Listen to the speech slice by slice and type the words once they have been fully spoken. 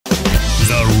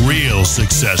real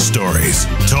success stories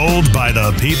told by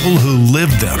the people who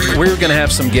lived them. We're going to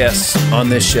have some guests on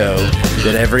this show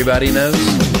that everybody knows,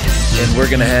 and we're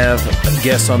going to have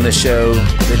guests on this show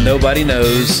that nobody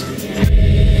knows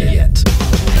yet.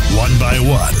 One by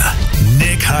one,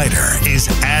 Nick Hyder is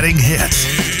adding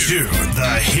hits to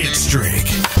the hit streak.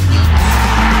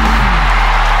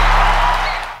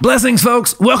 Blessings,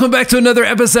 folks. Welcome back to another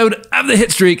episode of the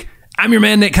Hit Streak. I'm your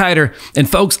man, Nick Hyder. And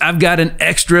folks, I've got an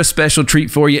extra special treat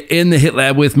for you in the Hit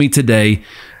Lab with me today.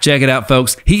 Check it out,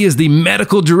 folks. He is the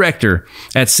medical director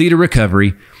at Cedar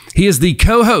Recovery. He is the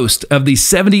co-host of the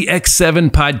 70X7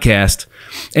 Podcast.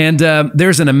 And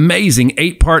there's an amazing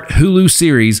 8-part Hulu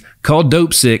series called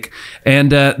Dopesick.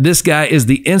 And this guy is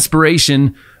the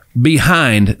inspiration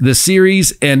behind the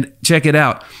series. And check it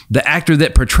out. The actor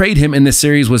that portrayed him in this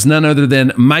series was none other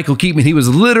than Michael Keaton. He was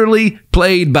literally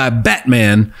played by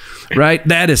Batman, right?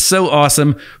 That is so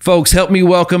awesome. Folks, help me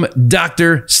welcome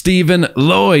Dr. Stephen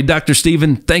Lloyd. Dr.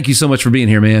 Stephen, thank you so much for being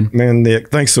here, man. Man, Nick,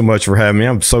 thanks so much for having me.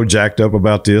 I'm so jacked up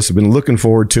about this. I've been looking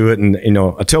forward to it. And, you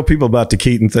know, I tell people about the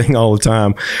Keaton thing all the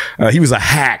time. He was a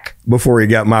hack before he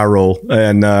got my role,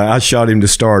 and I shot him to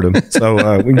stardom.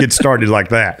 So we can get started like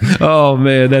that. Oh,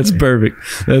 man, that's perfect.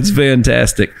 That's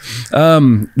fantastic.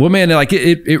 Well, man, like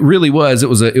it really was. It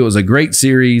was a great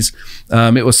series.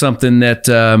 It was something that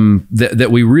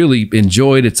that we really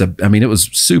enjoyed. I mean, it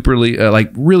was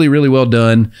really well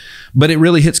done, but it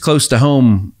really hits close to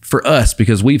home for us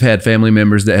because we've had family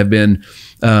members that have been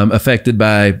affected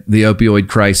by the opioid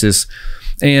crisis,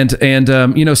 and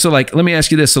you know, so like, let me ask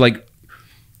you this. So like,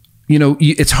 you know,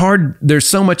 it's hard. There's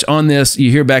so much on this. You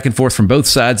hear back and forth from both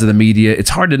sides of the media. It's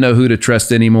hard to know who to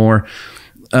trust anymore.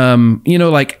 You know,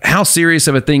 like how serious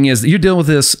of a thing is you're dealing with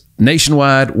this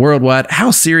nationwide, worldwide?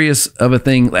 How serious of a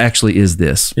thing actually is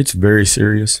this? It's very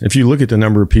serious. If you look at the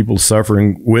number of people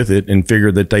suffering with it and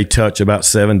figure that they touch about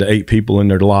 7 to 8 people in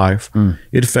their life,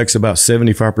 it affects about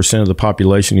 75% of the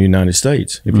population in the United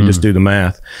States, if you just do the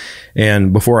math.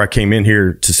 And before I came in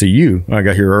here to see you, I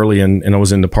got here early and I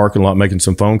was in the parking lot making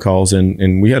some phone calls,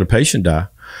 and we had a patient die.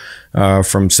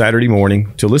 From Saturday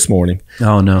morning till this morning.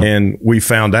 Oh, no. And we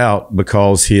found out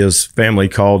because his family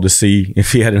called to see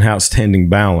if he had an outstanding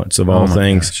balance of all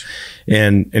things. Gosh.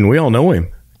 And we all know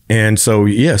him. And so,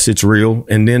 yes, it's real.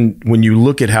 And then when you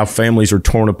look at how families are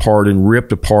torn apart and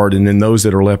ripped apart, and then those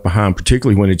that are left behind,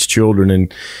 particularly when it's children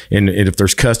and if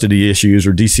there's custody issues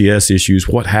or DCS issues,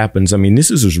 what happens? I mean,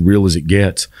 this is as real as it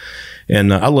gets.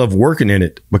 And I love working in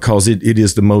it because it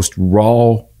is the most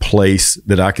raw place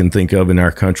that I can think of in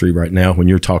our country right now when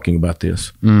you're talking about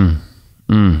this. Well,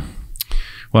 I'm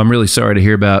really sorry to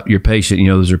hear about your patient. You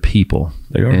know, those are people.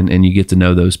 They are. And you get to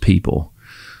know those people.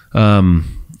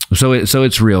 So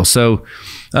it's real. So,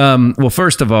 well,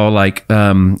 first of all, like,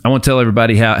 I want to tell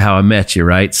everybody how I met you,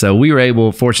 right? So we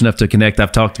were fortunate enough to connect.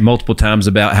 I've talked multiple times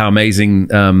about how amazing,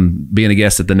 being a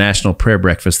guest at the National Prayer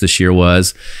Breakfast this year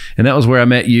was. And that was where I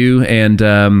met you and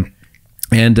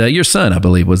your son, I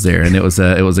believe, was there, and it was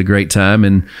a great time.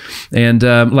 And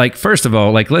like, first of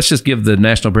all, like, let's just give the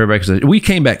National Prayer Breakfast. We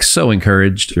came back so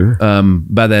encouraged,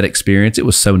 by that experience. It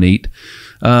was so neat.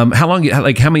 How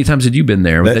many times had you been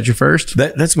there? Was that your first?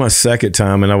 That's my second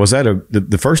time. And I was at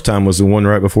the first time was the one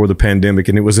right before the pandemic.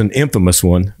 And it was an infamous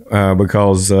one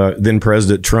because then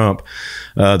President Trump,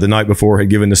 the night before,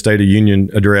 had given the State of Union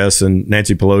address, and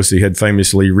Nancy Pelosi had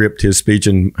famously ripped his speech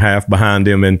in half behind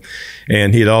him.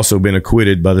 And he had also been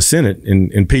acquitted by the Senate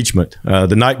in impeachment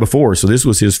the night before. So this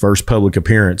was his first public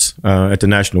appearance at the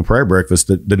National Prayer Breakfast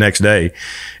the next day.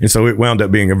 And so it wound up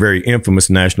being a very infamous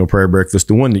National Prayer Breakfast.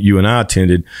 The one that you and I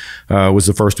attended was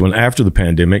the first one after the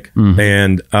pandemic,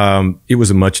 and it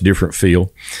was a much different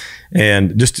feel,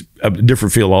 and just a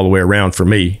different feel all the way around for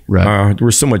me. Right. There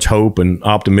was so much hope and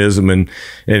optimism, and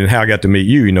how I got to meet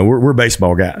you. You know, we're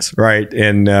baseball guys, right?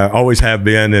 And always have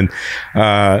been. And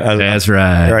that's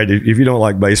right. Right. If you don't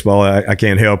like baseball, I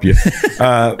can't help you.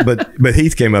 But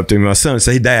Heath came up to me, my son, and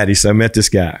said, "Hey, Dad," he said, "I met this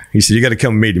guy." He said, "You got to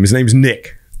come meet him. His name's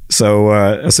Nick." So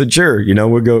I said, "Sure, you know,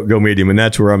 we'll go meet him." And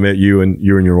that's where I met you and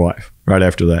your wife right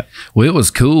after that. Well, it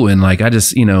was cool. And like, I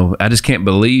just can't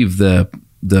believe the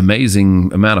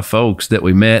amazing amount of folks that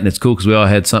we met. And it's cool because we all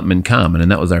had something in common, and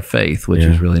that was our faith, which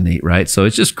is really neat, right? So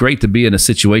it's just great to be in a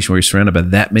situation where you're surrounded by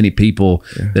that many people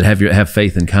that have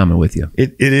faith in common with you.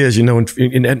 It is, you know,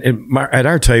 at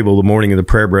our table the morning of the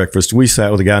prayer breakfast, we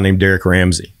sat with a guy named Derek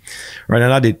Ramsey, right?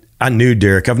 And I knew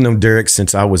Derek. I've known Derek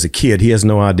since I was a kid. He has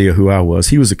no idea who I was.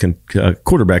 He was a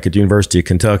quarterback at the University of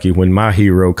Kentucky when my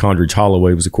hero, Condridge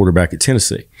Holloway, was a quarterback at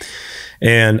Tennessee.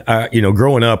 And,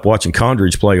 growing up watching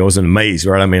Condridge play, I was amazed,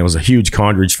 right? I mean, I was a huge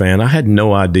Condridge fan. I had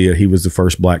no idea he was the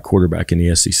first black quarterback in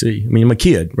the SEC. I mean, I'm a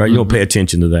kid, right? You don't pay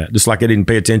attention to that. Just like I didn't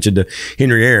pay attention to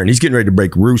Henry Aaron. He's getting ready to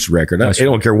break Roof's record. I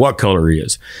don't care what color he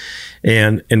is.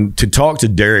 And to talk to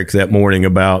Derek that morning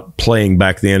about playing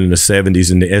back then in the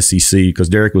 70s in the SEC, because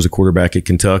Derek was a quarterback at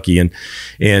Kentucky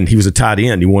and he was a tight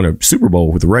end. He won a Super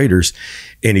Bowl with the Raiders.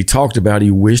 And he talked about he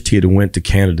wished he had went to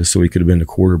Canada so he could have been the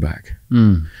quarterback.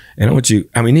 And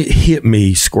it hit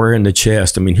me square in the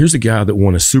chest. I mean, here's a guy that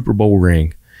won a Super Bowl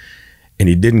ring and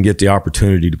he didn't get the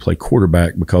opportunity to play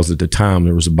quarterback because at the time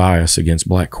there was a bias against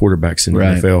black quarterbacks in the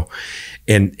NFL.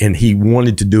 And he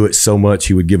wanted to do it so much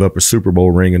he would give up a Super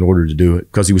Bowl ring in order to do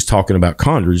it, because he was talking about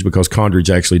Condridge, because Condridge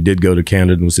actually did go to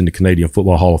Canada and was in the Canadian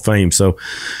Football Hall of Fame. So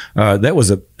that was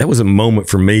a moment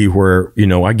for me where,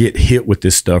 I get hit with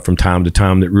this stuff from time to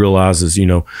time that realizes,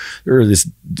 there are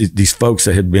these folks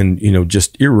that had been,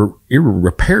 just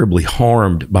irreparably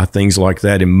harmed by things like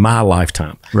that in my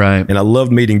lifetime. Right. And I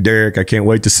love meeting Derek. I can't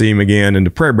wait to see him again. And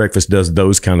the prayer breakfast does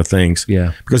those kind of things.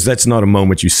 Yeah. Because that's not a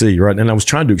moment you see, right? And I was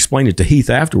trying to explain it to Heath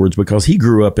afterwards, because he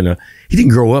grew up he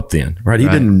didn't grow up then, right? He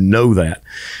didn't know that.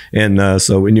 And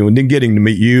and then getting to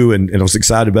meet you, and I was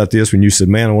excited about this when you said,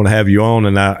 man, I want to have you on.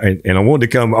 And I wanted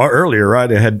to come earlier,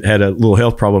 right? I had a little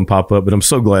health problem pop up, but I'm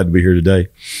so glad to be here today.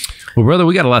 Well, brother,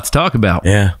 we got a lot to talk about.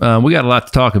 Yeah. We got a lot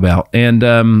to talk about. And,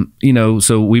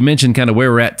 so we mentioned kind of where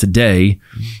we're at today,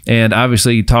 and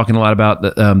obviously talking a lot about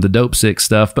the Dopesick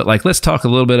stuff, but let's talk a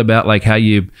little bit about how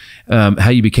you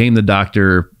became the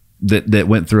doctor that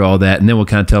went through all that, and then we'll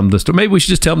kind of tell them the story. Maybe we should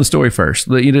just tell them the story first.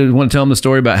 Want to tell them the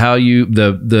story about how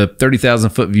the 30,000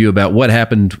 foot view about what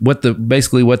happened, what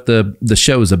the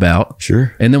show is about.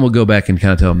 Sure. And then we'll go back and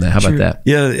kind of tell them that. How about that?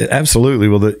 Yeah, absolutely.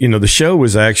 Well, the show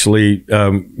was actually,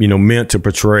 meant to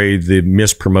portray the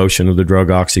mispromotion of the drug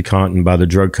OxyContin by the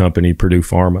drug company Purdue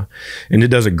Pharma. And it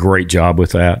does a great job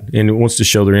with that. And it wants to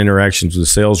show their interactions with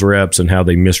the sales reps and how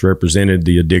they misrepresented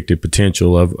the addictive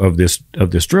potential of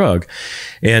this drug.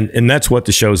 And that's what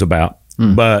the show's about.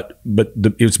 But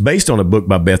it's based on a book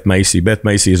by Beth Macy. Beth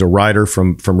Macy is a writer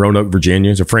from Roanoke, Virginia.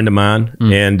 Is a friend of mine.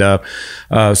 And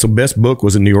so Beth's book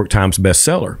was a New York Times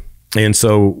bestseller. And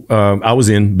so I was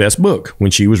in Beth's book.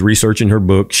 When she was researching her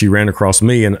book, she ran across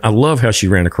me, and I love how she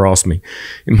ran across me.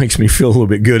 It makes me feel a little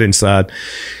bit good inside.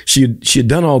 She had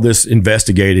done all this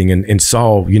investigating and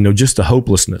saw, just the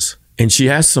hopelessness. And she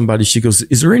asked somebody, she goes,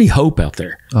 is there any hope out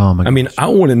there? Oh my gosh. I mean, I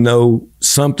want to know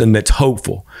something that's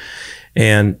hopeful.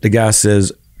 And the guy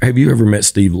says, have you ever met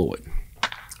Steve Lloyd?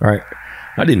 All right.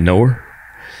 I didn't know her.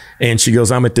 And she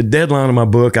goes, I'm at the deadline of my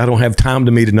book. I don't have time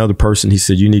to meet another person. He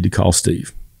said, you need to call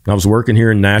Steve. I was working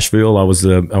here in Nashville. I was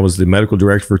the medical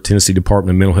director for Tennessee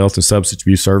Department of Mental Health and Substance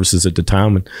Abuse Services at the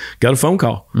time, and got a phone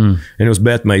call. And it was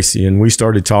Beth Macy, and we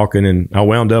started talking, and I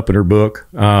wound up in her book,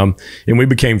 and we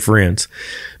became friends.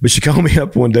 But she called me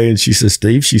up one day and she said,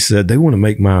 Steve, she said, they want to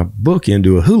make my book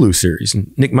into a Hulu series.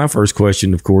 And Nick, my first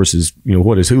question, of course, is,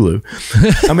 what is Hulu?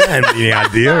 I mean, I hadn't any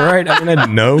idea, right? I mean, I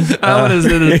didn't know. I would have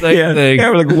said the same thing. Yeah,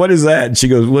 we're like, what is that? And she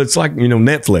goes, well, it's like,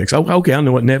 Netflix. Oh, okay, I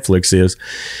know what Netflix is.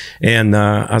 And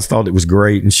I thought it was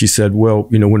great. And she said, well,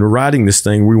 when we're writing this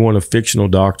thing, we want a fictional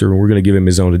doctor, and we're going to give him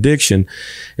his own addiction.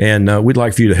 And we'd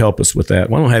like for you to help us with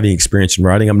that. Well, I don't have any experience in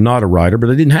writing. I'm not a writer,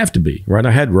 but I didn't have to be, right?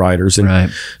 I had writers.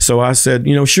 And so I said,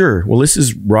 sure. Well, this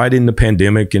is right in the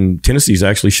pandemic, and Tennessee's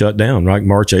actually shut down, right?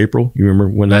 March, April. You remember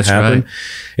when that happened? Right.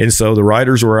 And so the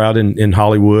writers were out in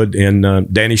Hollywood,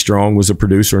 and Danny Strong was a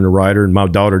producer and a writer. And my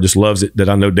daughter just loves it that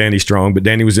I know Danny Strong, but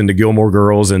Danny was into Gilmore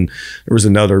Girls, and there was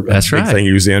another big thing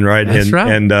he was in, right?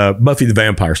 And Buffy the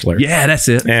Vampire Slayer. Yeah, that's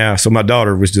it. Yeah. So my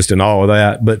daughter was just in awe of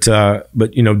that. But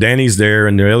Danny's there,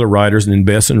 and there are other writers, and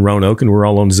Bess and Roanoke, and we're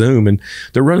all on Zoom, and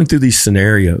they're running through these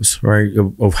scenarios, right?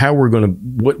 Of how we're going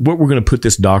to, what we're going to put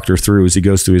this doctor through as he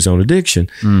goes through his own addiction.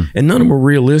 And none of them were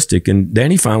realistic. And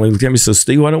Danny finally looked at me and said,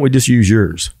 Steve, why don't we just use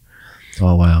yours?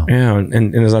 Oh, wow. Yeah.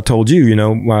 And as I told you,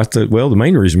 I said, well, the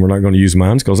main reason we're not going to use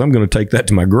mine is because I'm going to take that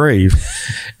to my grave.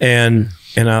 and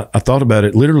I thought about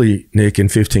it literally, Nick, in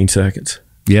 15 seconds.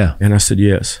 Yeah. And I said,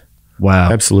 yes.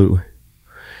 Wow. Absolutely.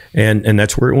 And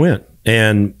that's where it went.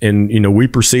 And we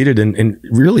proceeded, and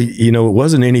really, it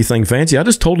wasn't anything fancy. I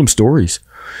just told them stories.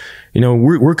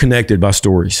 We're connected by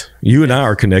stories. You and I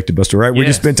are connected by stories, right? We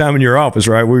just spent time in your office,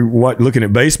 right? We're looking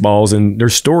at baseballs, and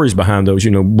there's stories behind those,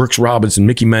 Brooks Robinson,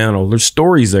 Mickey Mantle, there's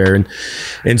stories there.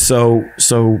 And so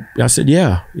I said,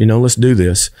 yeah, let's do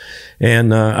this.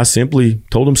 And I simply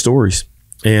told them stories,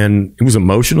 and it was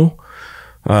emotional,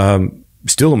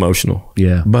 still emotional.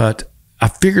 Yeah. But I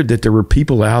figured that there were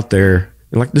people out there,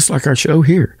 like our show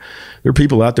here. There are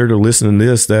people out there that are listening to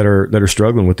this that are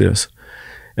struggling with this.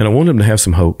 And I wanted them to have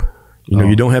some hope. You know,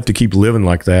 you don't have to keep living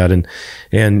like that.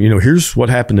 And you know, here's what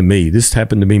happened to me. This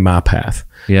happened to be my path.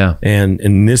 Yeah.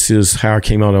 And this is how I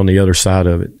came out on the other side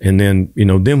of it. And then, you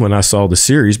know, then when I saw the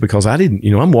series, because I didn't,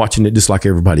 you know, I'm watching it just like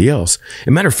everybody else. As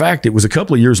a matter of fact, it was a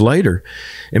couple of years later,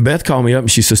 and Beth called me up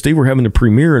and she said, Steve, we're having a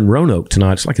premiere in Roanoke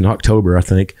tonight. It's like in October, I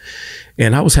think.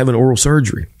 And I was having oral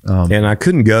surgery and I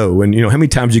couldn't go. And you know, how many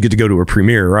times you get to go to a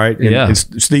premiere, right? And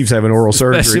Steve's having oral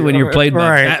surgery. Especially when you're played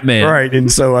by Batman. Right.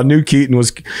 And so I knew Keaton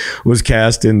was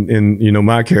cast in, you know,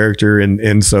 my character.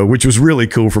 And so, which was really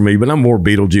cool for me, but I'm more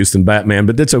Beetlejuice than Batman,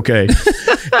 but that's okay.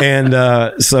 And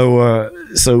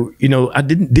so, you know, I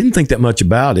didn't think that much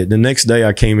about it. The next day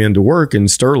I came into work and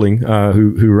Sterling,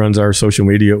 who runs our social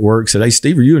media at work, said, hey,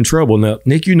 Steve, are you in trouble? Now,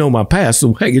 Nick, you know my past.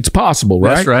 So, hey, it's possible,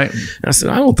 right? That's right. And I said,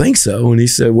 I don't think so. And he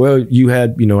said, well, you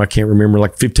had, you know, I can't remember,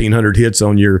 like 1,500 hits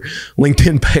on your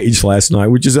LinkedIn page last night,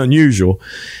 which is unusual.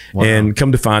 Wow. And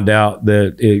come to find out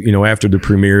that, you know, after the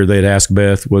premiere, they'd asked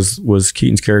Beth, was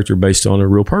Keaton's character based on a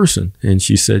real person? And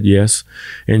she said yes.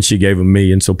 And she gave him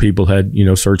me. And so people had, you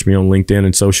know, searched me on LinkedIn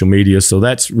and social media. So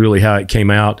that's really how it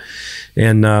came out.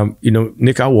 And, you know,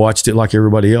 Nick, I watched it like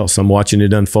everybody else. I'm watching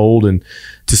it unfold. And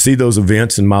to see those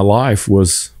events in my life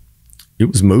was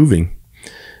moving.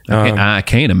 I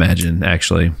can't imagine,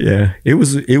 actually. Yeah, it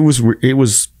was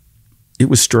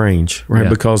strange, right? Yeah.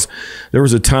 Because there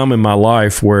was a time in my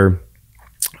life where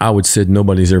I would said,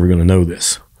 nobody's ever going to know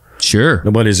this. Sure,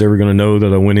 nobody's ever going to know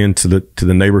that I went into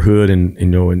the neighborhood and you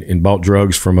know and bought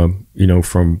drugs from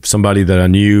somebody that I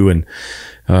knew, and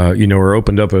you know, or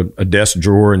opened up a desk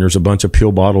drawer and there's a bunch of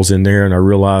pill bottles in there, and I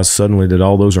realized suddenly that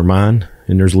all those are mine,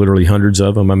 and there's literally hundreds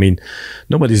of them. I mean,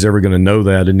 nobody's ever going to know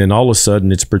that. And then all of a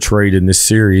sudden it's portrayed in this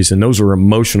series, and those are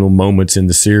emotional moments in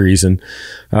the series. And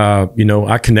you know,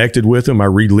 I connected with them, I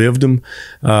relived them,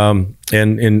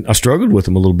 and I struggled with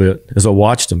them a little bit as I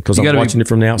watched them, because I'm watching it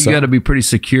from the outside. You got to be pretty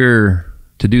secure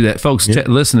to do that, folks. Yeah.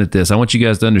 Listen at this. I want you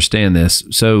guys to understand this.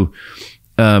 So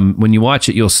when you watch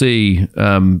it, you'll see,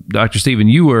 Dr. Stephen,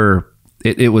 you were,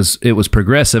 it was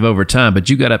progressive over time, but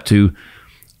you got up to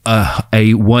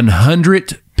a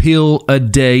 100 pill a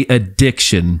day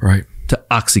addiction, right, to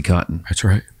OxyContin. That's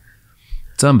right.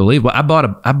 It's unbelievable. I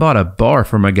bought a bar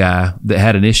from a guy that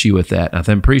had an issue with that.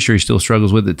 I'm pretty sure he still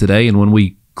struggles with it today. And when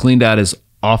we cleaned out his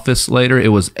office later, it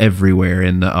was everywhere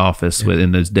in the office,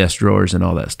 in those desk drawers and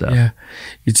all that stuff. Yeah,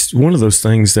 it's one of those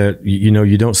things that you know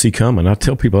you don't see coming. I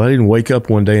tell people, I didn't wake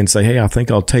up one day and say, hey, I think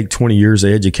I'll take 20 years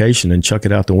of education and chuck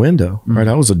it out the window. Right?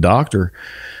 I was a doctor.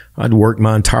 I'd worked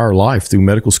my entire life through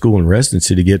medical school and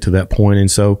residency to get to that point.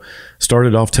 And so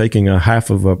started off taking a half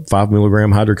of a 5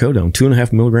 milligram hydrocodone,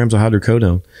 2.5 milligrams of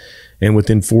hydrocodone. And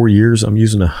within 4 years, I'm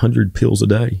using 100 pills a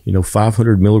day, you know,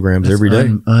 500 milligrams every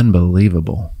day.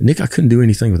 Unbelievable. Nick, I couldn't do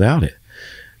anything without it.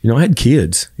 You know, I had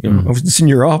kids. You know, I was just in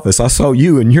your office. I saw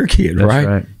you and your kid,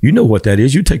 right? You know what that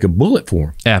is. You take a bullet for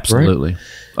them. Absolutely. Right?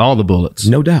 All the bullets.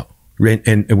 No doubt.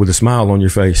 And with a smile on your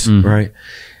face, right?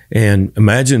 And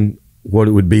imagine what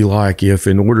it would be like if,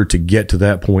 in order to get to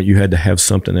that point, you had to have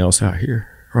something else out here,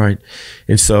 right?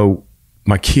 And so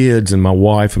my kids and my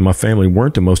wife and my family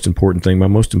weren't the most important thing. My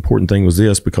most important thing was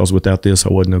this, because without this, I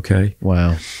wasn't okay.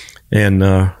 Wow. And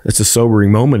it's a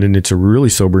sobering moment, and it's a really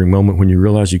sobering moment when you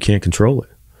realize you can't control it.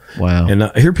 Wow. And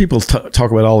I hear people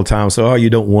talk about it all the time. So, oh,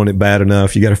 you don't want it bad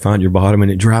enough. You got to find your bottom.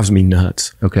 And it drives me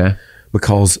nuts. Okay.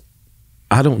 Because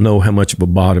I don't know how much of a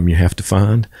bottom you have to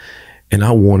find. And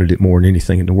I wanted it more than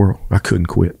anything in the world. I couldn't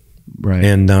quit. Right.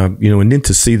 And, you know, and then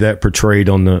to see that portrayed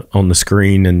on the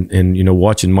screen and, you know,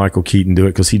 watching Michael Keaton do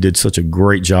it, because he did such a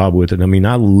great job with it. I mean,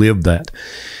 I lived that.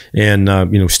 And,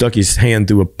 you know, stuck his hand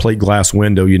through a plate glass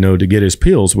window, you know, to get his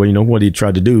pills. Well, you know, what he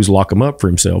tried to do is lock them up for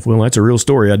himself. Well, that's a real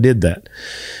story. I did that.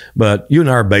 But you and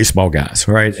I are baseball guys,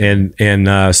 right?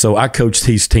 And so I coached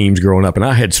Heath's teams growing up, and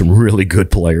I had some really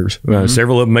good players.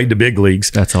 Several of them made the big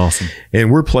leagues. That's awesome.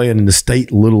 And we're playing in the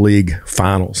state Little League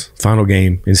final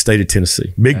game in the state of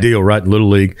Tennessee. Big deal, right? Little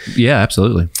League. Yeah,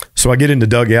 absolutely. So I get in the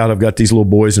dugout. I've got these little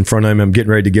boys in front of me. I'm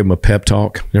getting ready to give them a pep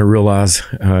talk. And I realize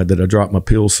that I dropped my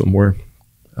pills somewhere.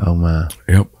 Oh, my.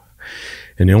 Yep.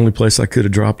 And the only place I could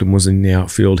have dropped them was in the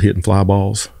outfield hitting fly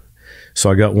balls. So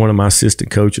I got one of my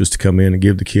assistant coaches to come in and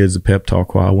give the kids a pep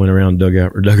talk while I went around dug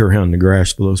around in the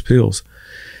grass for those pills.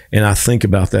 And I think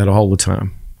about that all the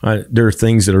time. There are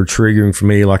things that are triggering for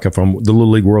me, like if the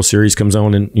Little League World Series comes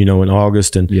on in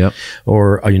August, and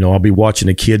or you know, I'll be watching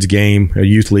a kids game, a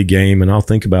youth league game, and I'll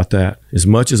think about that. As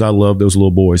much as I love those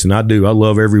little boys, and I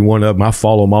love every one of them. I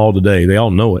follow them all today. They all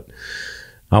know it.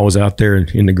 I was out there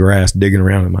in the grass digging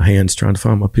around in my hands trying to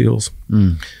find my pills.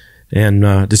 And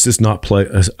this is not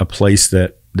a place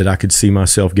that I could see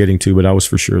myself getting to, but I was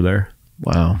for sure there.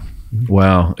 Wow.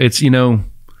 Wow. It's,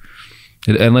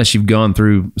 unless you've gone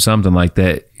through something like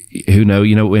that, who know,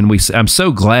 I'm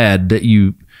so glad that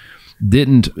you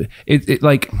didn't,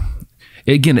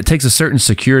 again, it takes a certain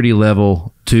security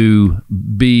level to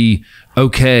be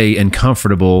okay and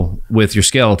comfortable with your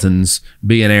skeletons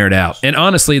being aired out. And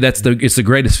honestly, it's the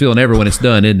greatest feeling ever when it's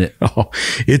done, isn't it? Oh,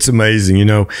 it's amazing,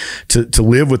 to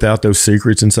live without those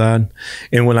secrets inside.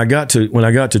 And when I got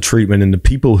to treatment, and the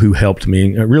people who helped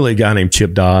me, really a guy named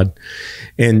Chip Dodd,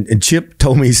 and Chip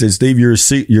told me, he said, Steve, you're as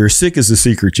sick as the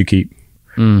secret you keep.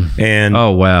 And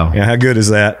oh, wow. Yeah, how good is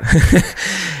that?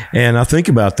 And I think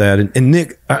about that. And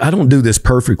Nick, I don't do this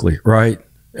perfectly, right?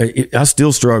 I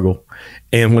still struggle.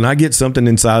 And when I get something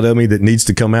inside of me that needs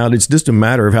to come out, it's just a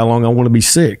matter of how long I want to be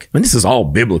sick. And this is all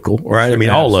biblical, right? I mean,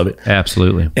 all of it.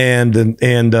 Absolutely. And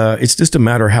it's just a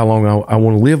matter of how long I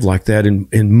want to live like that.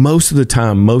 And most of the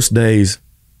time, most days,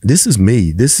 this is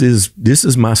me. This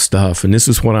is my stuff, and this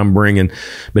is what I'm bringing.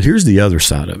 But here's the other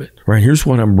side of it, right? Here's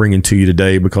what I'm bringing to you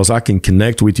today, because I can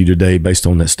connect with you today based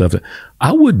on that stuff.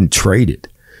 I wouldn't trade it.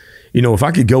 If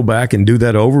I could go back and do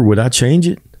that over, would I change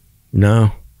it?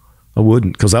 No, I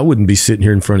wouldn't, because I wouldn't be sitting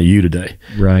here in front of you today.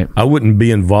 Right. I wouldn't be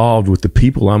involved with the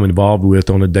people I'm involved with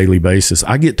on a daily basis.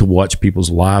 I get to watch people's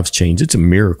lives change. It's a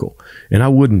miracle, and I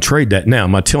wouldn't trade that. Now,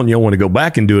 am I telling you I want to go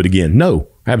back and do it again? No.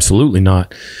 Absolutely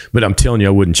not. But I'm telling you,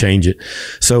 I wouldn't change it.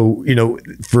 So,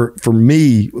 for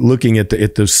me, looking at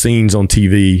those scenes on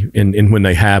TV and when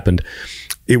they happened,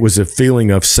 it was a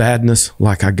feeling of sadness,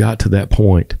 like I got to that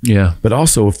point. Yeah. But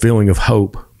also a feeling of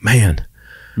hope. Man,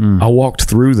 I walked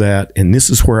through that, and this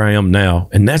is where I am now.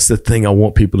 And that's the thing I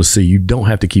want people to see. You don't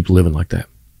have to keep living like that.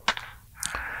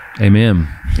 Amen.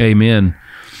 Amen.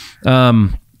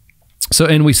 So,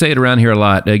 and we say it around here a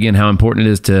lot, again, how important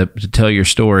it is to tell your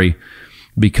story.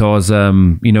 Because,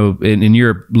 and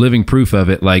you're living proof of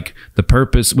it, like the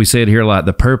purpose, we say it here a lot,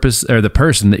 the purpose or the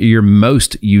person that you're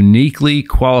most uniquely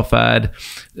qualified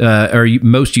or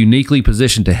most uniquely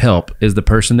positioned to help is the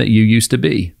person that you used to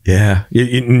be. Yeah.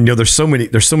 There's so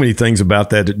many things about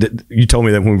that. You told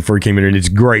me that when we first came in here, and it's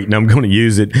great. And I'm going to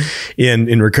use it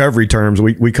in recovery terms.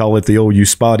 We call it the old, you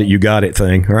spot it, you got it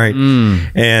thing. Right.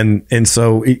 And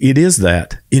so it is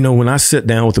that, when I sit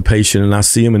down with a patient and I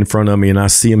see him in front of me and I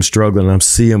see him struggling and I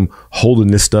see him holding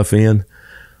this stuff in,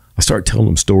 I start telling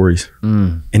them stories,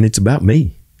 and it's about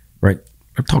me, right?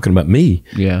 I'm talking about me.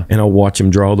 Yeah. And I'll watch him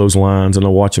draw those lines, and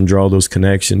I'll watch him draw those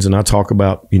connections. And I talk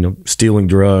about, stealing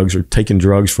drugs or taking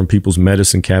drugs from people's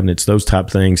medicine cabinets, those type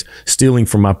things, stealing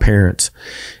from my parents.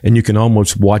 And you can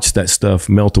almost watch that stuff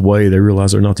melt away. They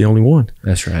realize they're not the only one.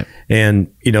 That's right.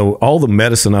 And, all the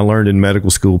medicine I learned in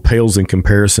medical school pales in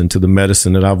comparison to the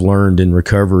medicine that I've learned in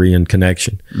recovery and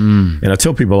connection. And I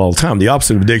tell people all the time, the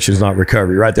opposite of addiction is not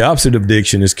recovery, right? The opposite of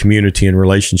addiction is community and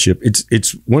relationship.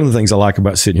 It's one of the things I like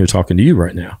about sitting here talking to you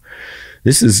right now.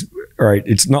 This is all right.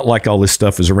 It's not like all this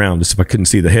stuff is around us. If I couldn't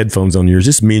see the headphones on yours,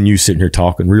 just me and you sitting here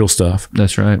talking real stuff.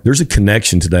 That's right. There's a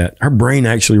connection to that. Our brain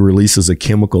actually releases a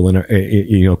chemical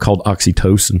in called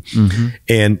oxytocin,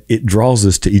 and it draws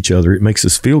us to each other. It makes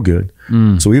us feel good.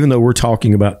 So even though we're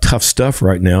talking about tough stuff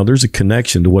right now, there's a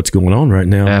connection to what's going on right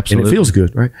now. Absolutely. And it feels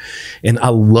good, right? And I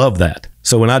love that.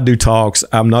 So when I do talks,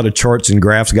 I'm not a charts and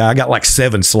graphs guy. I got like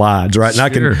 7 slides, right?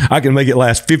 And I can make it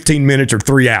last 15 minutes or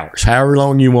 3 hours, however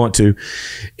long you want to.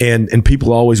 And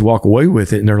people always walk away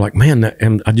with it, and they're like, man,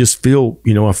 and I just feel,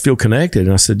 I feel connected.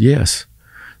 And I said, yes,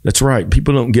 that's right.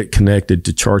 People don't get connected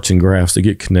to charts and graphs. They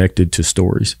get connected to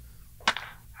stories.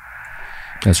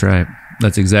 That's right.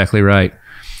 That's exactly right.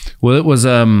 Well, it was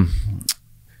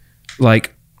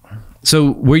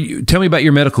so tell me about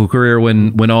your medical career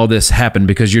when all this happened,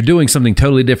 because you're doing something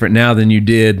totally different now than you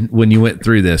did when you went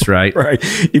through this, right? Right.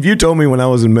 If you told me when I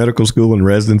was in medical school and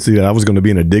residency that I was going to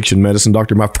be an addiction medicine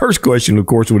doctor, my first question, of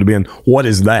course, would have been, what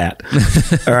is that?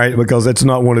 All right. Because that's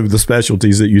not one of the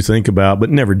specialties that you think about, but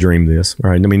never dreamed this,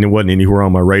 right? I mean, it wasn't anywhere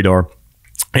on my radar.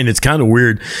 And it's kind of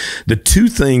weird. The 2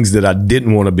 things that I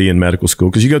didn't want to be in medical school,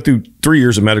 because you go through 3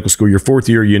 years of medical school, your 4th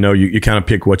year, you kind of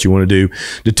pick what you want to do.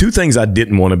 The 2 things I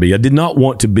didn't want to be, I did not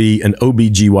want to be an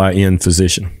OBGYN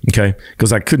physician, okay?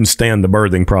 Because I couldn't stand the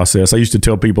birthing process. I used to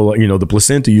tell people, the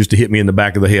placenta used to hit me in the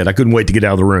back of the head. I couldn't wait to get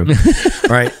out of the room,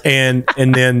 right? And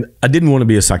then I didn't want to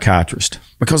be a psychiatrist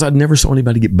because I never saw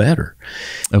anybody get better.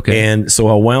 Okay. And so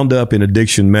I wound up in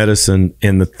addiction medicine,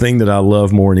 and the thing that I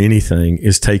love more than anything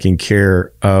is taking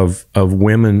care of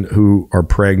women who are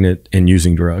pregnant and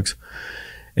using drugs.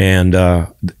 And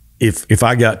if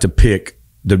I got to pick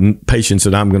the patients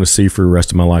that I'm going to see for the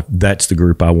rest of my life, that's the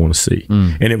group I want to see.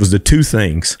 And it was the 2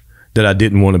 things that I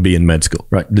didn't want to be in med school,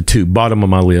 right? The two, bottom of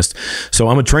my list. So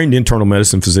I'm a trained internal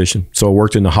medicine physician. So I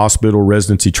worked in the hospital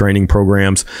residency training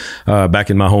programs back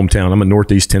in my hometown. I'm a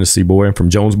Northeast Tennessee boy. I'm from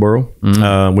Jonesboro.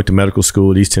 Went to medical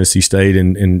school at East Tennessee State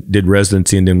and did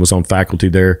residency, and then was on faculty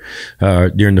there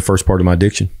during the first part of my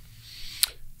addiction.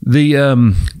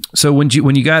 So when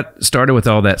you got started with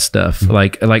all that stuff,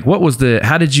 like what was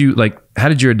how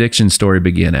did your addiction story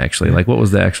begin actually? Like what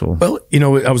was the actual? Well,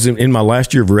 I was in my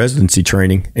last year of residency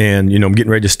training, and, I'm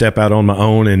getting ready to step out on my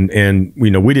own, and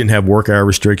we didn't have work hour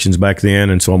restrictions back then.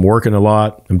 And so I'm working a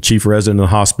lot. I'm chief resident in the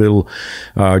hospital.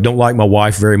 Don't like my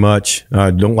wife very much.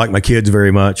 Don't like my kids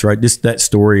very much, right? Just that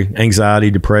story, anxiety,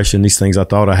 depression, these things I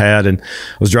thought I had. And I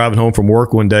was driving home from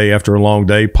work one day after a long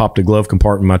day, popped the glove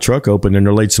compartment of my truck open, and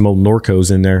there laid some old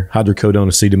Norcos in there, hydrocodone,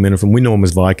 acetaminophen. We know them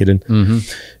as Vicodin.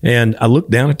 And I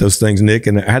looked down at those things, Nick,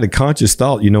 and I had a conscious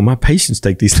thought, my patients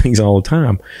take these things all the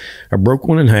time. I broke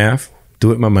one in half,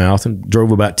 threw it in my mouth, and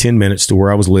drove about 10 minutes to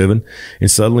where I was living. And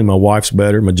suddenly my wife's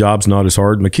better, my job's not as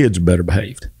hard, my kids are better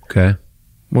behaved. Okay.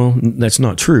 Well, that's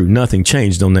not true. Nothing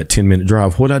changed on that 10-minute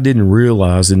drive. What I didn't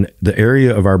realize, in the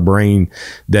area of our brain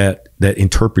that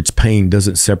interprets pain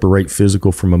doesn't separate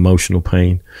physical from emotional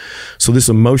pain. So this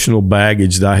emotional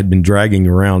baggage that I had been dragging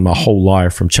around my whole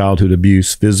life, from childhood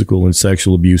abuse, physical and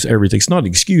sexual abuse, everything, it's not an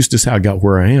excuse, just how I got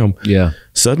where I am. Yeah.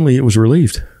 Suddenly it was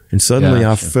relieved. And suddenly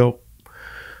I felt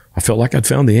like I'd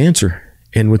found the answer.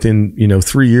 And within,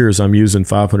 3 years, I'm using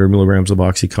 500 milligrams of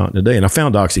OxyContin a day. And I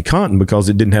found OxyContin because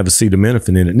it didn't have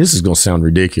acetaminophen in it. And this is going to sound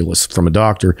ridiculous from a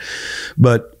doctor,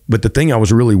 but the thing I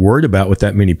was really worried about with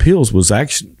that many pills was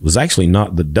actually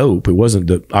not the dope. It wasn't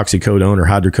the oxycodone or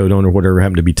hydrocodone or whatever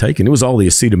happened to be taken. It was all the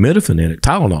acetaminophen in it,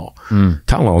 Tylenol.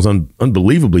 Tylenol is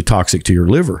unbelievably toxic to your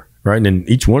liver. Right. And then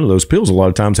each one of those pills a lot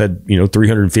of times had,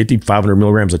 350, 500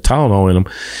 milligrams of Tylenol in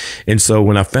them. And so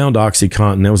when I found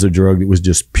OxyContin, that was a drug that was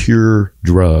just pure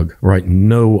drug, right?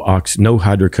 No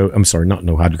hydrocodone,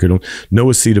 no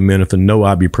acetaminophen, no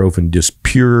ibuprofen, just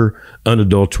pure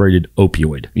unadulterated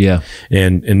opioid. Yeah.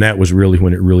 And that was really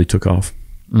when it really took off.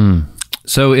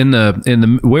 So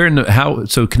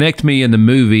so connect me in the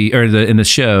movie or in the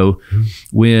show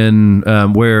when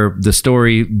where the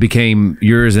story became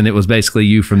yours and it was basically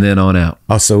you from then on out.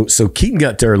 So Keaton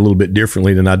got there a little bit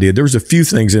differently than I did. There was a few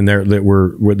things in there that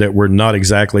were not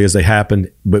exactly as they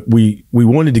happened, but we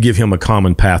wanted to give him a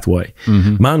common pathway.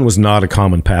 Mine was not a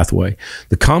common pathway.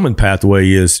 The common pathway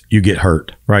is you get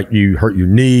hurt, right? You hurt your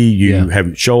knee, you have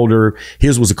your shoulder.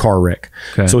 His was a car wreck.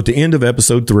 Okay. So at the end of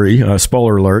episode 3,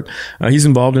 spoiler alert, he's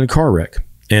involved in a car wreck.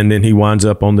 And then he winds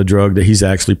up on the drug that he's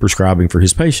actually prescribing for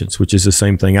his patients, which is the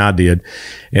same thing I did.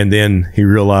 And then he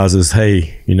realizes,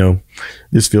 hey,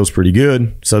 this feels pretty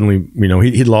good. Suddenly,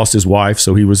 he'd lost his wife.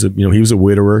 So he was a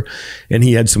widower, and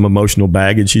he had some emotional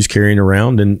baggage he's carrying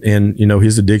around, and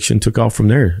his addiction took off from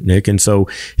there, Nick. And so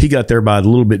he got there by a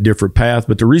little bit different path.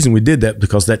 But the reason we did that,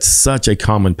 because that's such a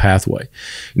common pathway.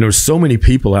 There's so many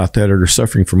people out there that are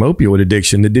suffering from opioid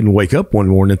addiction that didn't wake up one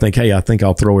morning and think, hey, I think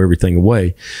I'll throw everything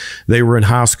away. They were in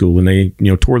high school and they,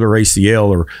 tore their ACL,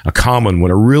 or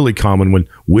a really common one,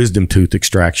 wisdom tooth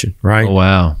extraction, right? Oh,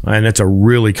 wow. And that's a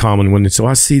really common one. And so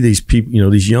I see these people,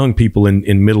 these young people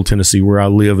in Middle Tennessee where I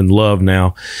live and love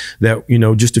now that,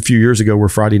 just a few years ago were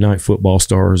Friday night football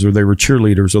stars, or they were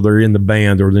cheerleaders, or they're in the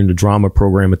band, or they're in the drama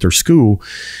program at their school.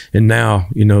 And now,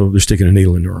 they're sticking a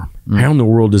needle in their arm. How in the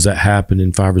world does that happen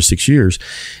in 5 or 6 years?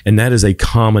 And that is a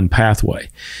common pathway.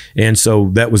 And so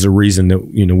that was a reason that,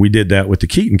 we did that with the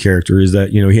Keaton character, is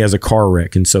that, he has a car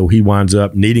wreck. And so he winds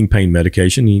up needing pain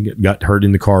medication. He got hurt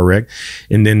in the car wreck.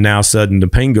 And then now sudden the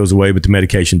pain goes away, but the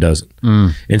medication doesn't.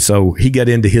 And so he got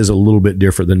into his a little bit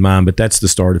different than mine, but that's the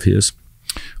start of his.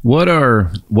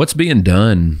 What's being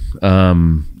done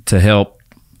to help,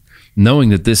 knowing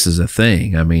that this is a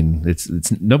thing? I mean, it's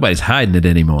nobody's hiding it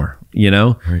anymore,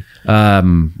 Right.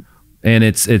 And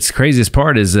it's craziest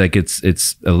part is like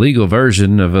it's a legal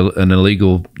version of an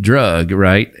illegal drug,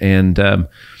 right? And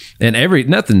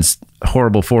nothing's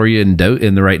horrible for you in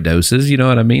the right doses. You know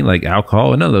what I mean? Like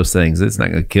alcohol and none of those things. It's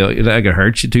not going to kill you. It's not going to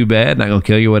hurt you too bad. Not going to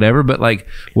kill you, whatever. But like,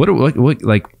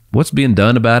 what's being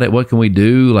done about it? What can we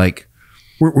do? Like,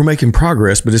 we're making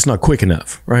progress, but it's not quick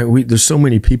enough, right? There's so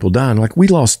many people dying. Like, we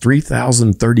lost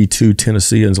 3,032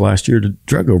 Tennesseans last year to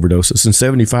drug overdoses, and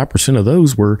 75% of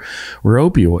those were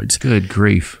opioids. Good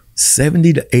grief.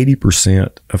 70 to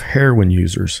 80% of heroin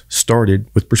users started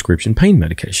with prescription pain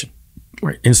medication.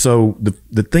 Right. And so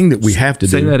the thing that we have to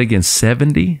say that again,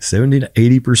 70 to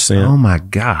 80%. Oh my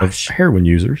gosh. Of heroin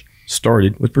users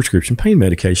started with prescription pain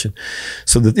medication.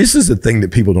 So that this is the thing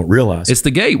that people don't realize. It's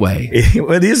the gateway.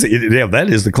 That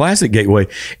is the classic gateway.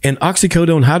 And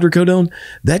oxycodone, hydrocodone,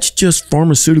 that's just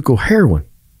pharmaceutical heroin.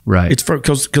 Right. It's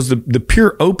because the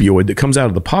pure opioid that comes out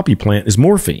of the poppy plant is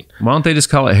morphine. Why don't they just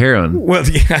call it heroin? Well,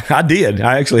 yeah, I did.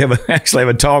 I actually have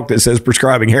a talk that says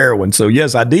prescribing heroin. So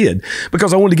yes, I did,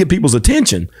 because I wanted to get people's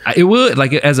attention. It would,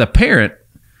 like, as a parent,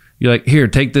 you're like, here,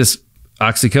 take this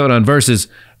oxycodone versus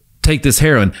take this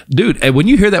heroin, dude. And when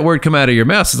you hear that word come out of your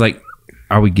mouth, it's like,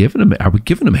 Are we giving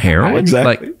them heroin?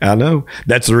 Exactly. Like, I know.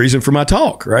 That's the reason for my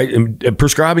talk, right? And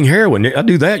prescribing heroin. I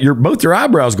do that. Both your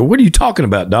eyebrows go, what are you talking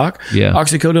about, doc? Yeah.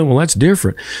 Oxycodone, well, that's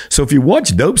different. So if you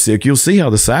watch Dopesick, you'll see how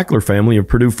the Sackler family of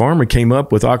Purdue Pharma came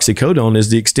up with oxycodone as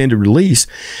the extended release.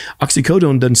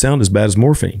 Oxycodone doesn't sound as bad as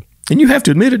morphine. And you have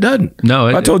to admit it doesn't. No.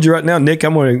 I told you right now, Nick,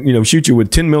 I'm going to shoot you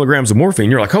with 10 milligrams of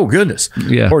morphine. You're like, oh, goodness.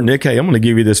 Yeah. Or, Nick, hey, I'm going to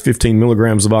give you this 15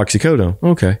 milligrams of oxycodone.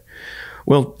 Okay.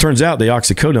 Well, turns out the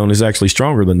oxycodone is actually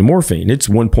stronger than the morphine. It's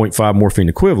 1.5 morphine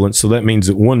equivalent. So that means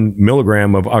that 1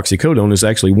 milligram of oxycodone is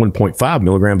actually 1.5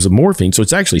 milligrams of morphine. So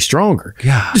it's actually stronger.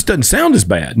 Yeah. It just doesn't sound as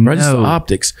bad, right? It's the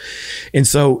optics. And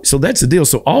so that's the deal.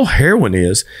 So all heroin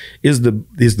is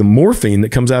the morphine that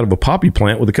comes out of a poppy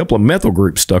plant with a couple of methyl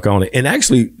groups stuck on it. And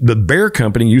actually the Bayer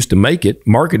company used to make it,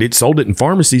 market it, sold it in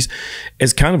pharmacies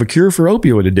as kind of a cure for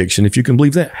opioid addiction. If you can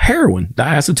believe that. Heroin,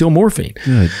 diacetyl morphine.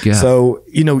 Good God. So,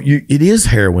 it is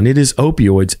heroin, it is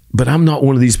opioids, but I'm not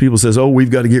one of these people who says, oh,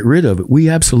 we've got to get rid of it. We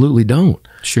absolutely don't.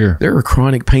 Sure. There are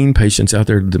chronic pain patients out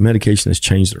there that the medication has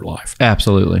changed their life.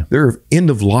 Absolutely. There are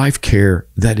end-of-life care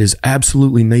that is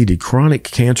absolutely needed. Chronic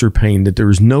cancer pain that there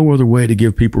is no other way to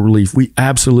give people relief. We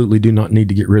absolutely do not need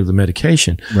to get rid of the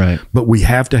medication. Right. But we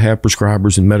have to have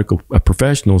prescribers and medical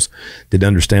professionals that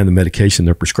understand the medication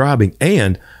they're prescribing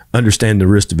and understand the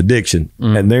risk of addiction.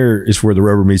 And there is where the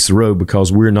rubber meets the road,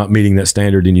 because we're not meeting that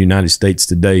standard in the United States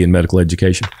today in medical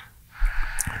education.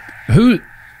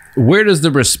 Where does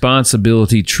the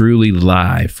responsibility truly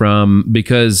lie from?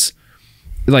 Because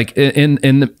like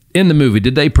in the movie,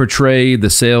 did they portray the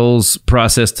sales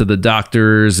process to the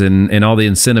doctors and all the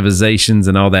incentivizations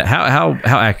and all that? How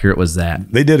accurate was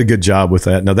that? They did a good job with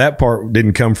that. Now, that part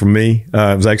didn't come from me.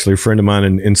 It was actually a friend of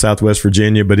mine in Southwest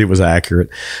Virginia, but it was accurate.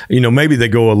 Maybe they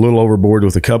go a little overboard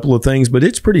with a couple of things, but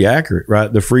it's pretty accurate,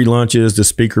 right? The free lunches, the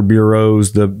speaker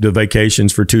bureaus, the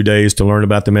vacations for 2 days to learn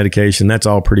about the medication, that's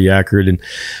all pretty accurate. And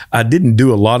I didn't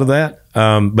do a lot of that.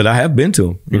 But I have been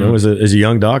to them, as a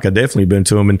young doc, I definitely been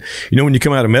to them. And, when you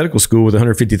come out of medical school with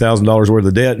 $150,000 worth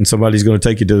of debt and somebody's going to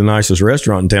take you to the nicest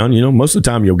restaurant in town, most of the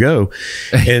time you'll go.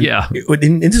 And, yeah.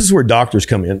 And this is where doctors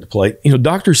come into play.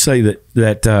 Doctors say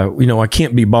that I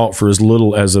can't be bought for as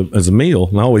little as a meal.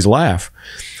 And I always laugh.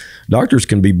 Doctors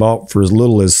can be bought for as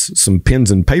little as some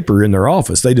pens and paper in their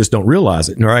office. They just don't realize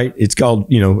it, right? It's called,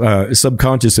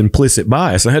 subconscious implicit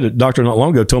bias. I had a doctor not long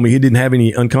ago told me he didn't have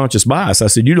any unconscious bias. I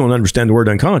said, you don't understand the word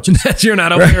unconscious. You're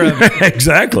not aware of it.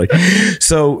 Exactly.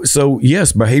 So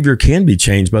yes, behavior can be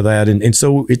changed by that. And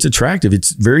so it's attractive.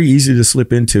 It's very easy to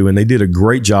slip into. And they did a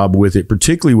great job with it,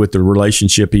 particularly with the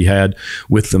relationship he had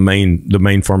with the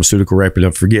main pharmaceutical rep.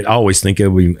 I always think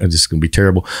of him, this is going to be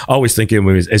terrible. I always think of him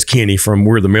as Kenny from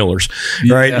We're the Millers.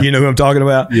 Right? Yeah. You know who I'm talking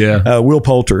about? Yeah. Will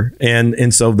Poulter.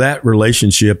 And so that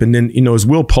relationship, and then, as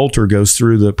Will Poulter goes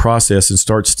through the process and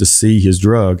starts to see his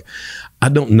drug, I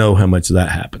don't know how much of that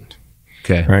happened.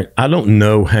 Okay. Right. I don't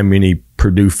know how many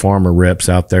Purdue Pharma reps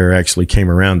out there actually came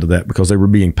around to that, because they were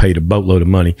being paid a boatload of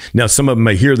money. Now, some of them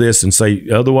may hear this and say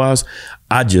otherwise.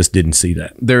 I just didn't see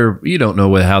that. You don't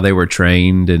know how they were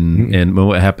trained and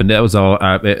what happened. That was all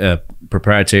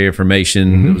proprietary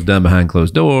information that was done behind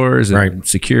closed doors and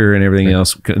secure and everything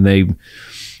else. And they,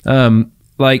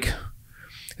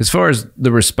 as far as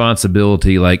the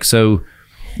responsibility,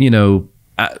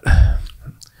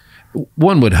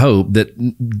 one would hope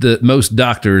that most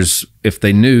doctors, if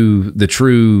they knew the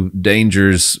true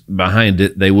dangers behind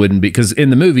it, they wouldn't be. Because in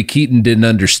the movie, Keaton didn't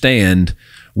understand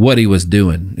what he was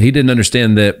doing. He didn't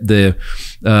understand that the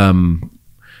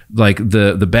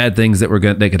bad things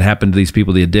that could happen to these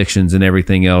people, the addictions and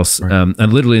everything else,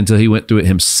 and literally until he went through it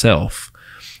himself.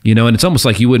 And it's almost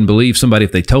like you wouldn't believe somebody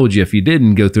if they told you if you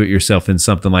didn't go through it yourself in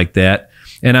something like that.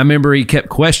 And I remember he kept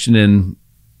questioning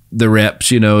the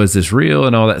reps, is this real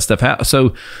and all that stuff.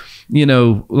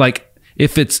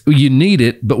 If it's, you need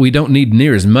it, but we don't need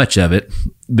near as much of it,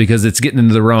 because it's getting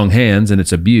into the wrong hands and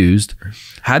it's abused.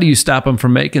 How do you stop them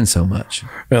from making so much?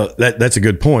 Well, that's a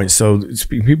good point. So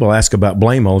people ask about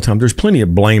blame all the time. There's plenty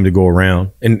of blame to go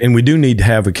around, and we do need to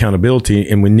have accountability,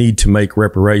 and we need to make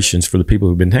reparations for the people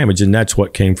who've been damaged. And that's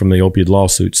what came from the opioid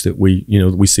lawsuits that we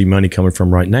see money coming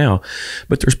from right now.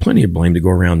 But there's plenty of blame to go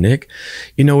around, Nick.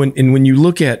 And when you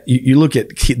look at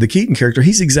the Keaton character,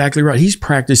 he's exactly right. He's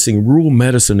practicing rural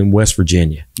medicine in West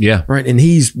Virginia. Yeah. Right. And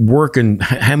he's working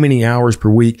how many hours per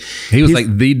week? He was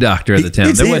like the doctor of the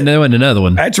town. There wasn't another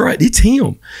one. That's right. It's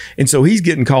him. And so he's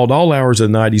getting called all hours of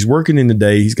the night. He's working in the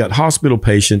day. He's got hospital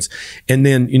patients. And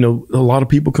then, a lot of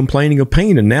people complaining of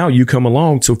pain. And now you come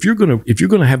along. So if you're going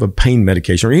to have a pain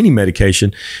medication or any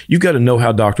medication, you've got to know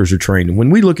how doctors are trained. And when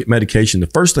we look at medication, the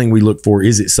first thing we look for,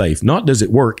 is it safe? Not does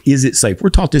it work? Is it safe? We're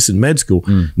taught this in med school.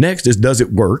 Next is, does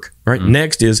it work? Right.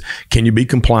 Next is, can you be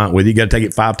compliant with it? You got to take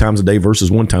it 5 times a day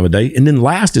versus 1 time a day. And then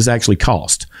last is actually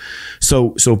cost.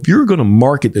 So if you're going to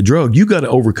market the drug, you got to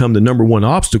overcome the number one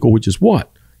obstacle, which is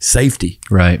what? Safety.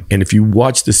 Right. And if you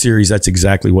watch the series, that's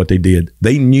exactly what they did.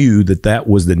 They knew that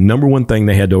was the number one thing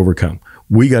they had to overcome.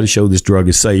 We got to show this drug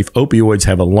is safe. Opioids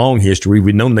have a long history.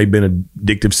 We've known they've been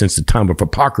addictive since the time of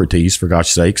Hippocrates, for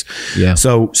gosh sakes. Yeah.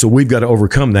 So we've got to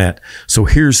overcome that. So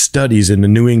here's studies in the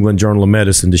New England Journal of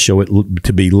Medicine to show it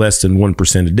to be less than 1%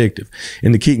 addictive.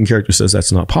 And the Keaton character says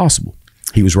that's not possible.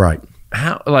 He was right.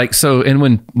 How, and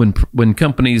when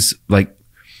companies, like,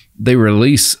 they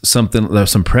release something,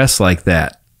 some press like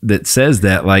that says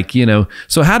that,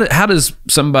 so how does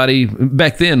somebody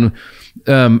back then,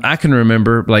 I can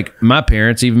remember, like, my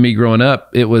parents, even me growing up,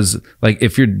 it was like,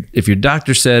 if your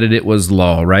doctor said it was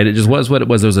law, right? It just was what it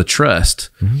was. There was a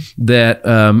trust that,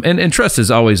 and trust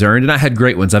is always earned. And I had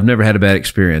great ones. I've never had a bad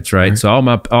experience, right? So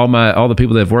all the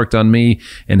people that have worked on me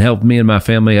and helped me and my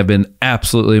family have been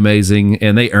absolutely amazing,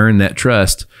 and they earn that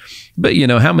trust. But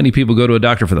how many people go to a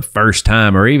doctor for the first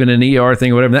time, or even an ER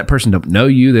thing or whatever? That person don't know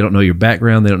you. They don't know your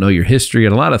background. They don't know your history,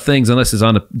 and a lot of things, unless it's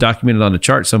documented on a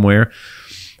chart somewhere.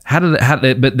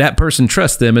 But that person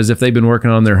trusts them as if they've been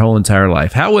working on their whole entire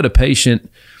life. How would a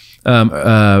patient,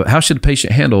 how should a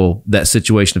patient handle that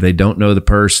situation if they don't know the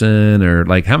person, or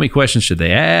like, how many questions should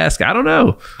they ask? I don't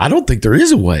know. I don't think there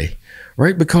is a way.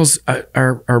 Right, because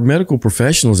our medical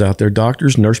professionals out there,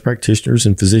 doctors, nurse practitioners,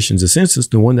 and physicians assistants,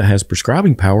 the one that has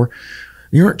prescribing power,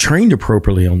 you aren't trained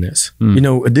appropriately on this.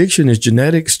 Addiction is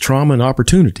genetics, trauma, and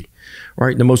opportunity.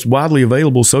 Right, the most widely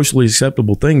available, socially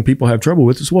acceptable thing people have trouble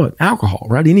with is what? Alcohol.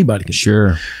 Right, anybody can.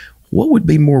 Sure. What would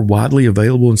be more widely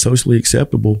available and socially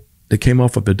acceptable that came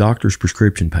off of a doctor's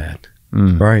prescription pad?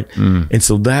 Right, and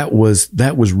so that was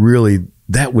really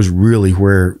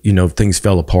where, things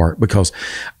fell apart, because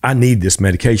I need this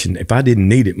medication. If I didn't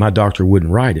need it, my doctor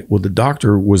wouldn't write it. Well, the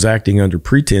doctor was acting under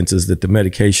pretenses that the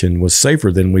medication was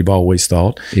safer than we've always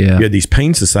thought. Yeah. You had these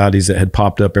pain societies that had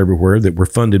popped up everywhere that were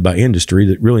funded by industry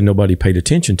that really nobody paid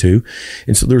attention to.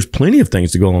 And so there's plenty of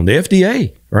things to go on. The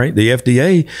FDA, right? The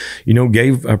FDA,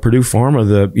 gave Purdue Pharma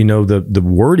the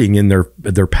wording in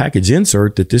their package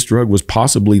insert that this drug was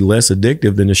possibly less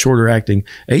addictive than the shorter acting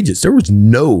agents. There was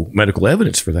no medical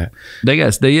evidence for that. They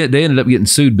ended up getting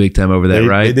sued big time over that,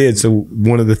 right? They did. So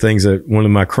one of the things one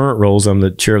of my current roles, I'm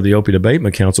the chair of the Opioid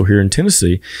Abatement Council here in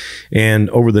Tennessee. And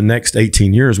over the next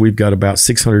 18 years, we've got about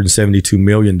 $672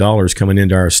 million coming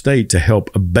into our state to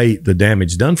help abate the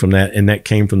damage done from that. And that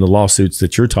came from the lawsuits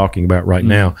that you're talking about right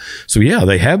now. So yeah,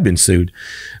 they have been sued,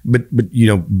 but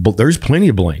there's plenty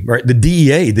of blame, right? The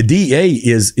DEA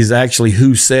is actually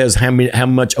who says how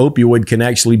much opioid can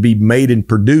actually be made and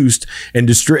produced and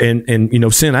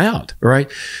and sent out, right?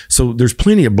 So there's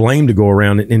plenty of blame to go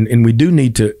around, and we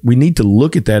need to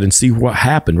look at that and see what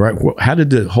happened, right? How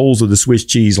did the holes of the Swiss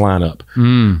cheese line up,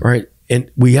 right? And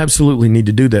we absolutely need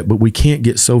to do that, but we can't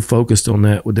get so focused on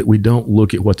that we don't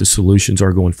look at what the solutions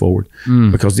are going forward,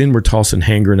 because then we're tossing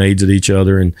hand grenades at each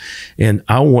other. And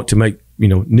I want to make,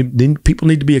 then people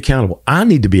need to be accountable. I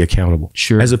need to be accountable.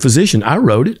 Sure. As a physician, I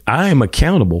wrote it. I am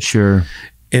accountable. Sure.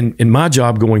 And my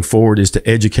job going forward is to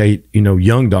educate,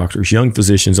 young doctors, young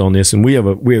physicians on this. And we have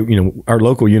our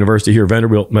local university here,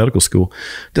 Vanderbilt Medical School,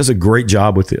 does a great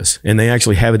job with this. And they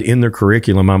actually have it in their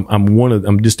curriculum.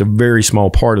 I'm just a very small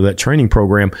part of that training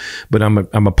program, but I'm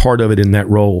a part of it in that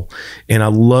role. And I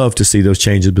love to see those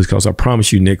changes, because I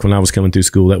promise you, Nick, when I was coming through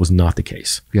school, that was not the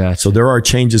case. Gotcha. So there are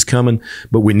changes coming,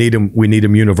 but we need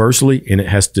them universally. And it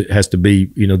has to be,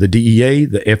 the DEA,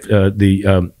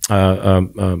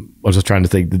 I was just trying to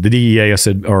think. The DEA, I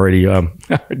said already,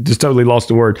 just totally lost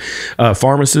the word.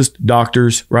 Pharmacists,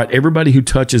 doctors, right? Everybody who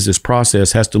touches this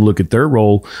process has to look at their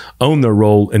role, own their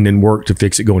role, and then work to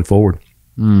fix it going forward.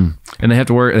 And they have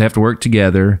to work. They have to work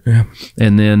together. Yeah.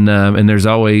 And then and there's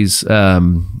always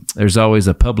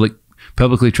a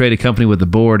publicly traded company with the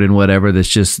board and whatever that's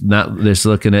just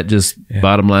looking at just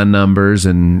bottom line numbers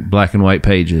and black and white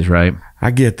pages, right?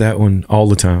 I get that one all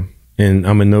the time. And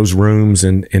I'm in those rooms,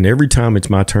 and every time it's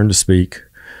my turn to speak,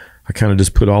 I kind of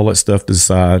just put all that stuff to the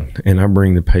side and I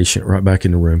bring the patient right back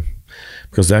in the room,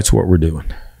 because that's what we're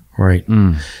doing, right?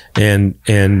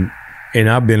 And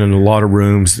I've been in a lot of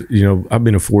rooms, I've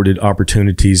been afforded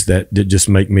opportunities that just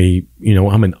make me,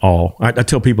 I'm in awe. I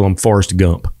tell people I'm Forrest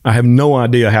Gump. I have no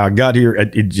idea how I got here.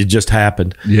 It just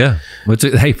happened. Yeah.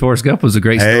 Hey, Forrest Gump was a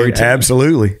great story too.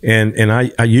 Absolutely. And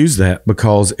I use that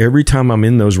because every time I'm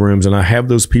in those rooms and I have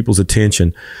those people's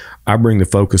attention, I bring the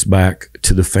focus back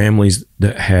to the families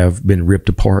that have been ripped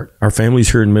apart. Our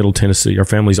families here in Middle Tennessee, our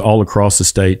families all across the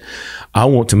state. I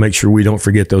want to make sure we don't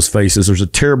forget those faces. There's a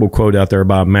terrible quote out there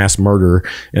by a mass murderer,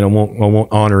 and I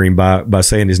won't honor him by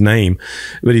saying his name,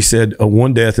 but he said,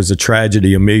 one death is a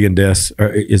tragedy, a million deaths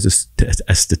is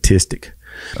a statistic.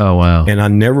 Oh, wow. And I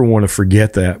never want to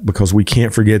forget that, because we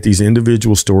can't forget these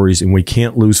individual stories, and we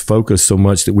can't lose focus so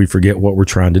much that we forget what we're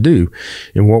trying to do.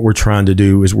 And what we're trying to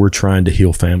do is we're trying to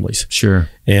heal families. Sure.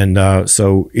 And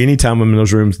so anytime I'm in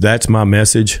those rooms, that's my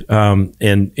message. And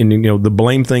the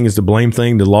blame thing is the blame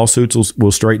thing. The lawsuits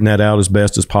will straighten that out as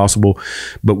best as possible.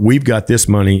 But we've got this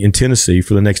money in Tennessee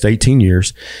for the next 18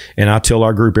 years. And I tell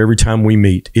our group every time we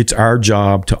meet, it's our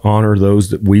job to honor those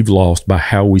that we've lost by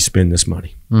how we spend this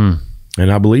money. And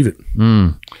I believe it.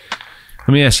 Let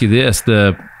me ask you this: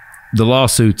 the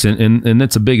lawsuits, and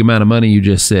that's a big amount of money you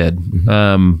just said.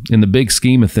 In the big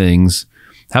scheme of things,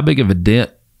 how big of a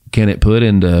dent can it put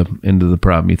into the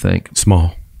problem, you think?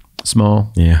 Small.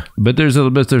 Yeah. But there's a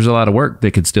lot of work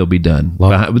that could still be done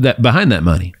behind that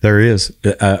money. There is.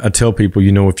 I tell people,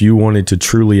 if you wanted to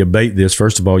truly abate this,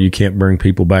 first of all, you can't bring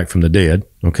people back from the dead.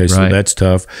 Okay, so that's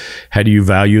tough. How do you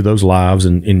value those lives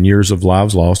and years of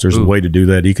lives lost? There's a way to do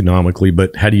that economically,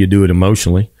 but how do you do it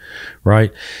emotionally,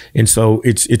 right? And so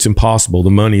it's impossible.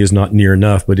 The money is not near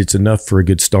enough, but it's enough for a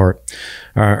good start.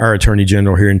 Our Attorney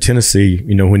General here in Tennessee,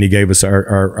 when he gave us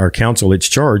our counsel its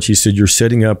charge, he said, you're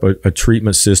setting up a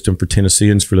treatment system for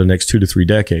Tennesseans for the next 2 to 3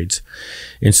 decades.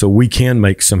 And so we can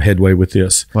make some headway with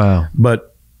this. Wow.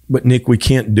 But Nick, we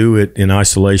can't do it in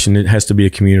isolation. It has to be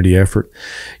a community effort.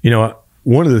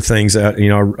 One of the things that,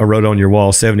 I wrote on your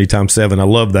wall, 70x7, I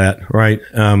love that, right?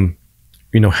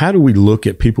 How do we look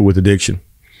at people with addiction?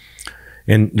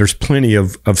 And there's plenty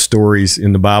of stories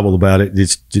in the Bible about it.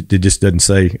 It just doesn't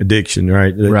say addiction,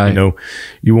 right? Right.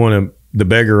 You want the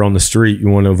beggar on the street, you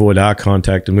want to avoid eye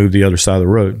contact and move to the other side of the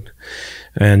road.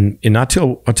 And I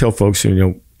tell folks,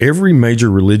 every major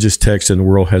religious text in the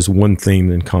world has one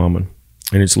theme in common,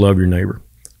 and it's love your neighbor.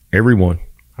 Every one.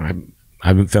 I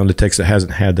haven't found a text that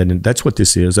hasn't had that. And that's what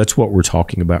this is. That's what we're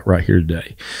talking about right here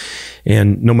today.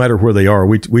 And no matter where they are,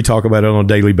 we talk about it on a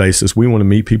daily basis. We want to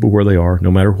meet people where they are,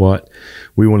 no matter what.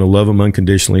 We want to love them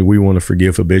unconditionally. We want to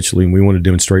forgive habitually, and we want to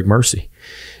demonstrate mercy.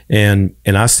 And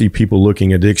I see people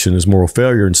looking at addiction as moral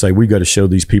failure and say, we've got to show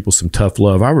these people some tough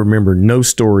love. I remember no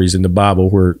stories in the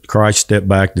Bible where Christ stepped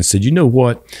back and said, you know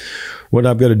what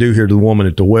I've got to do here to the woman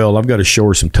at the well, I've got to show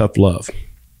her some tough love.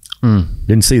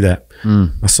 Didn't see that.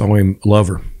 I saw him love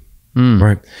her.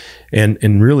 Right.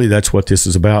 And really that's what this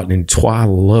is about. And it's why I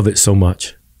love it so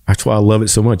much. That's why I love it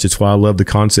so much. It's why I love the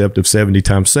concept of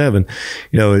 70x7.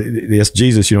 Yes,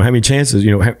 Jesus, how many chances,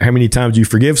 how many times do you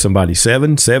forgive somebody?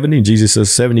 7, 70? And Jesus says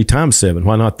 70x7.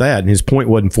 Why not that? And his point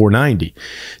wasn't 490.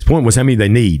 His point was how many they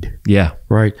need. Yeah.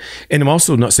 Right. And I'm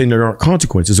also not saying there aren't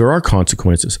consequences. There are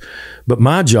consequences. But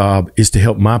my job is to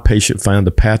help my patient find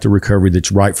the path to recovery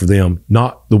that's right for them,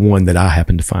 not the one that I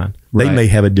happen to find. They may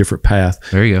have a different path.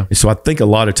 There you go. And so I think a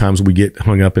lot of times we get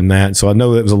hung up in that. And so I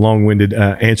know that was a long-winded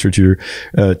answer to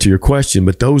your question,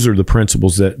 but those are the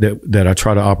principles that I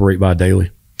try to operate by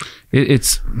daily.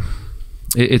 It's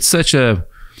such a,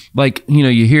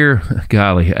 you hear,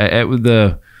 golly,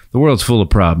 the world's full of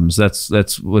problems.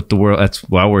 That's what the world. That's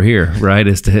why we're here, right?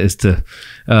 Is to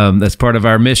that's part of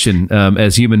our mission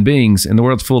as human beings. And the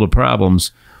world's full of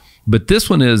problems, but this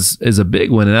one is a big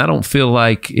one, and I don't feel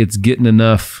like it's getting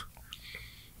enough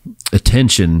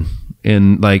attention.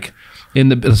 And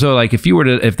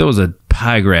if there was a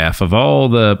pie graph of all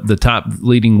the top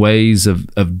leading ways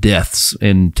of deaths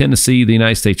in Tennessee, the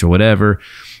United States, or whatever,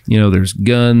 there's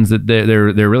guns that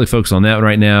they're really focused on that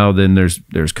right now. Then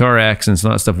there's car accidents and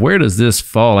all that stuff. Where does this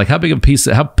fall? Like how big a piece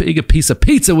of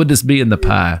pizza would this be in the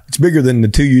pie? It's bigger than the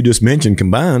two you just mentioned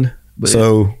combined.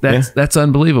 So that's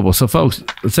unbelievable. So folks,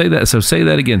 say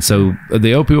that again. So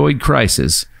the opioid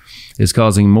crisis is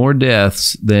causing more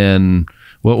deaths than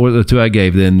What were the two I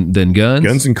gave? Then guns?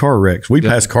 Guns and car wrecks. We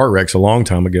passed car wrecks a long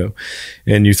time ago.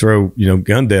 And you throw,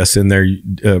 gun deaths in there,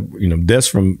 deaths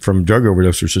from drug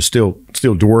overdoses are still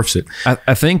dwarfs it.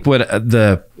 I think what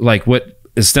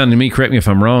is stunning to me, correct me if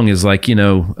I'm wrong, is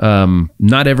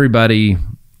not everybody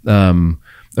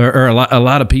or a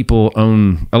lot of people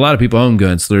own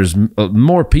guns. There's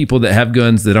more people that have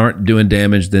guns that aren't doing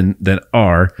damage than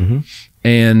are.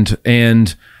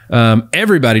 And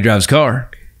everybody drives a car.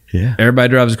 Yeah. Everybody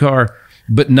drives a car,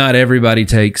 but not everybody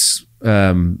takes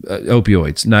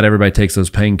opioids. Not everybody takes those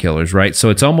painkillers, right? So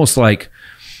it's almost like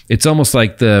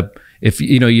if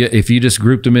you just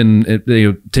grouped them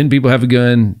in, 10 people have a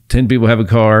gun, 10 people have a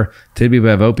car, 10 people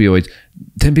have opioids.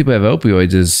 10 people have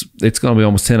opioids it's going to be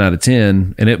almost 10 out of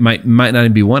 10, and it might not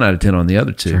even be 1 out of 10 on the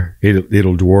other two. Sure.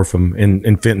 It'll dwarf them, and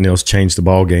fentanyl's changed the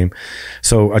ball game.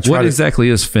 So what exactly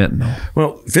is fentanyl?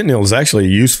 Well, fentanyl is actually a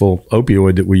useful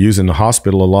opioid that we use in the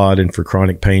hospital a lot, and for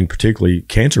chronic pain, particularly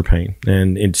cancer pain.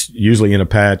 And it's usually in a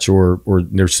patch or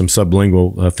there's some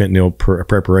sublingual fentanyl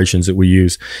preparations that we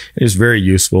use. It's very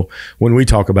useful. When we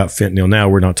talk about fentanyl now,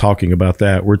 we're not talking about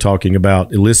that. We're talking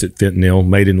about illicit fentanyl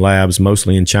made in labs,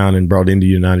 mostly in China, and brought into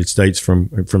the United States from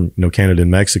Canada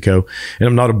and Mexico. And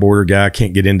I'm not a border guy. I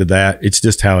can't get into that. It's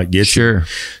just how it gets. Sure.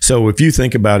 So if you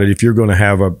think about it, if you're going to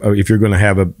have you're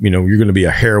going to be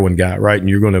a heroin guy, right? And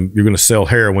you're going to sell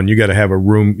heroin, you got to have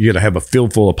a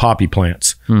field full of poppy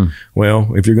plants.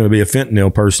 Well, if you're going to be a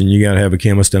fentanyl person, you got to have a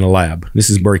chemist in a lab. This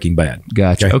is Breaking Bad.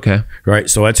 Gotcha. Okay. Right.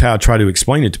 So that's how I try to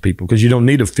explain it to people, because you don't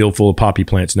need a field full of poppy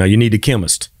plants. Now you need a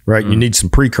chemist, right? You need some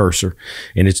precursor,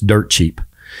 and it's dirt cheap.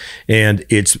 And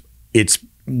it's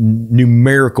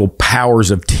numerical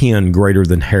powers of 10 greater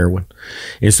than heroin.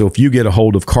 And so if you get a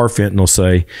hold of carfentanil,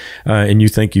 say, and you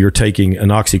think you're taking an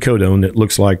oxycodone that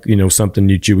looks like, something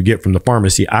that you would get from the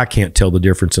pharmacy, I can't tell the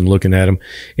difference in looking at them.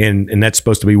 And that's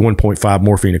supposed to be 1.5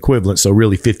 morphine equivalent. So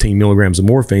really 15 milligrams of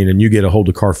morphine, and you get a hold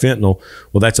of carfentanil.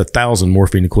 Well, that's 1,000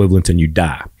 morphine equivalents, and you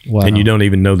die. Wow. And you don't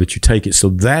even know that you take it. So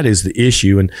that is the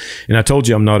issue. And I told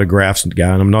you I'm not a graphs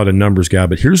guy and I'm not a numbers guy,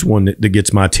 but here's one that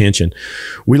gets my attention.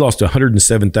 We lost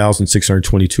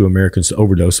 107,622 Americans to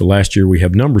overdose. So last year we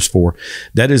have numbers for.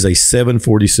 That is a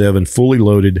 747 fully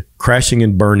loaded, crashing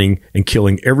and burning and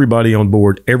killing everybody on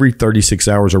board every 36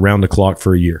 hours around the clock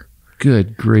for a year.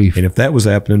 Good grief. And if that was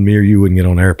happening to me or you, wouldn't get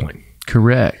on an airplane.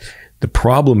 Correct. The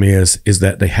problem is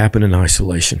that they happen in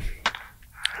isolation.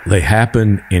 They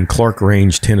happen in Clark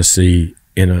Range, Tennessee,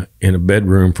 in a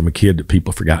bedroom from a kid that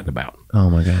people have forgotten about. Oh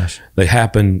my gosh. They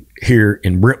happen here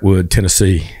in Brentwood,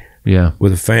 Tennessee. Yeah.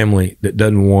 With a family that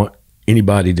doesn't want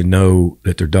anybody to know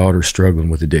that their daughter's struggling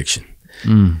with addiction.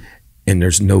 And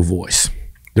there's no voice.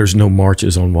 There's no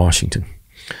marches on Washington.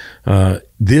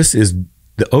 This is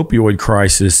the opioid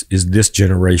crisis is this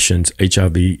generation's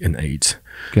HIV and AIDS.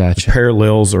 Gotcha. The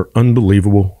parallels are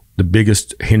unbelievable. The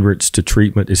biggest hindrance to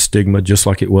treatment is stigma, just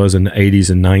like it was in the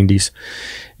 80s and 90s.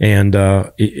 And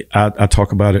I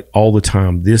talk about it all the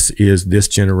time. This is this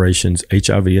generation's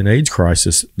HIV and AIDS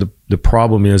crisis. The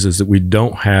problem is that we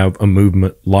don't have a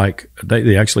movement like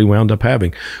they actually wound up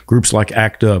having. Groups like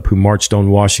ACT UP, who marched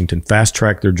on Washington,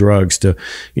 fast-tracked their drugs to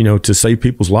save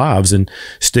people's lives, and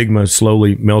stigma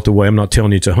slowly melt away. I'm not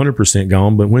telling you it's 100%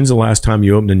 gone, but when's the last time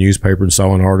you opened a newspaper and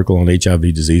saw an article on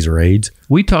HIV disease or AIDS?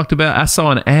 I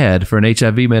saw an ad for an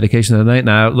HIV medication the other night,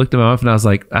 and I looked at my wife and I was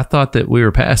like, I thought that we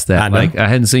were past that. I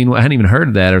hadn't even heard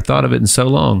of that or thought of it in so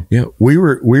long. Yeah, we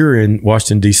were in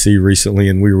Washington, D.C. recently,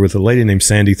 and we were with a lady named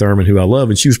Sandy Thurman, who I love,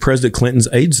 and she was President Clinton's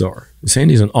AIDS czar.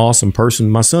 Sandy's an awesome person.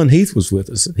 My son Heath was with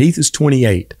us. Heath is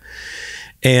 28,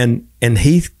 and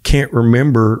Heath can't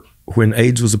remember when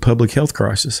AIDS was a public health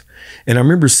crisis. And I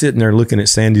remember sitting there looking at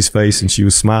Sandy's face, and she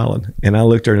was smiling. And I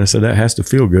looked at her and I said, "That has to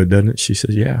feel good, doesn't it?" She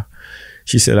said, "Yeah."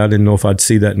 She said, "I didn't know if I'd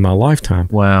see that in my lifetime."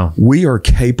 Wow. We are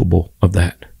capable of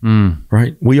that.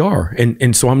 Right? We are.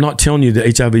 And so I'm not telling you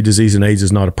that HIV disease and AIDS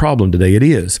is not a problem today. It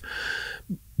is.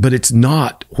 But it's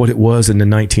not what it was in the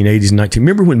 1980s and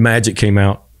remember when Magic came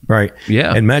out, right?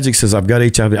 Yeah. And Magic says, "I've got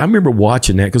HIV." I remember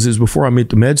watching that because it was before I went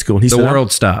to med school. And he said, the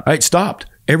world stopped. It stopped.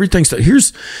 Everything stopped.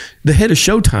 Here's the head of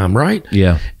Showtime, right?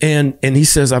 Yeah. And he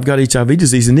says, "I've got HIV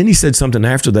disease." And then he said something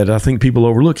after that I think people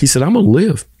overlook. He said, "I'm going to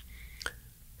live."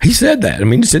 He said that. I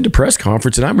mean, it's at the press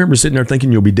conference, and I remember sitting there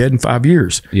thinking, "You'll be dead in 5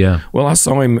 years." Yeah. Well, I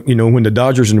saw him, when the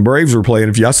Dodgers and the Braves were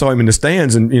playing. I saw him in the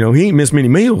stands, and he ain't missed many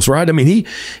meals, right? I mean,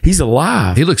 he's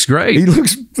alive. He looks great. He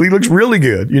looks he looks really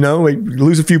good. You know, he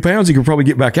lose a few pounds, he could probably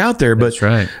get back out there. But That's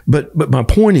right. But my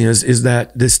point is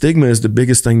that the stigma is the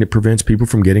biggest thing that prevents people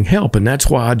from getting help, and that's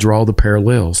why I draw the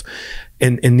parallels.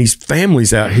 And these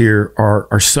families out here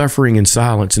are suffering in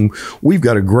silence. And we've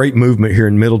got a great movement here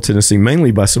in Middle Tennessee, mainly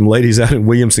by some ladies out in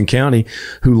Williamson County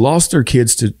who lost their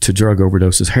kids to drug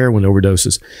overdoses, heroin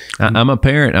overdoses. I'm a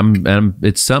parent.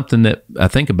 It's something that I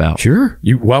think about. Sure.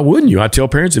 Why wouldn't you? I tell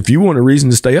parents, if you want a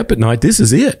reason to stay up at night, this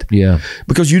is it. Yeah.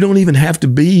 Because you don't even have to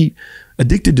be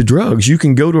addicted to drugs. You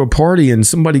can go to a party and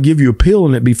somebody give you a pill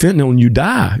and it be fentanyl and you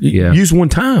die. You use one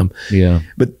time. Yeah.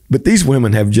 But these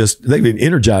women they've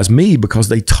energized me because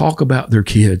they talk about their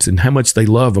kids and how much they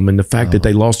love them and the fact that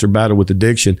they lost their battle with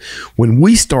addiction. When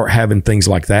we start having things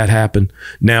like that happen,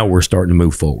 now we're starting to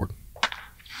move forward.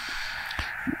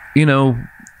 You know,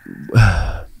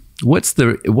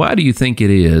 why do you think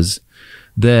it is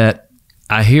that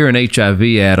I hear an HIV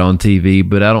ad on TV,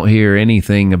 but I don't hear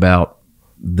anything about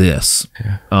this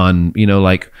on, you know,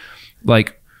 like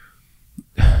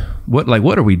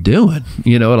what are we doing?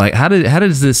 You know, like how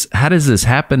does this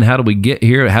happen? How do we get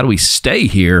here? How do we stay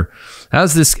here? How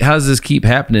does this keep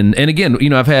happening? And again, you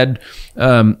know, I've had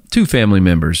 2 family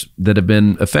members that have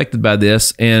been affected by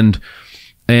this, and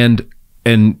thank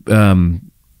the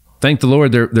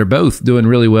Lord, they're both doing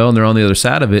really well and they're on the other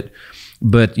side of it.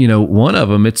 But you know, one of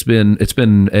them, it's been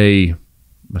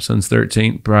my son's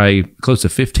 13, probably close to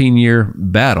 15-year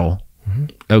battle. Mm-hmm.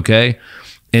 Okay.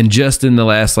 And just in the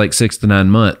last like 6 to 9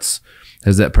 months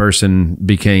has that person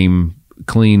became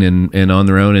clean and on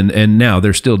their own. And now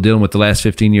they're still dealing with the last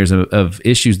 15 years of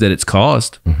issues that it's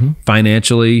caused,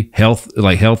 financially,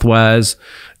 health-wise,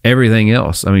 everything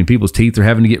else. I mean, people's teeth are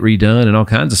having to get redone and all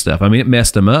kinds of stuff. I mean, it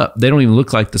messed them up. They don't even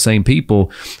look like the same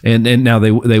people. And now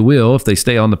they will if they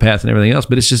stay on the path and everything else.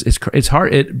 But it's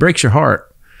hard. It breaks your heart.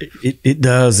 It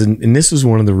does. And this is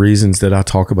one of the reasons that I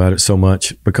talk about it so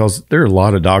much, because there are a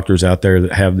lot of doctors out there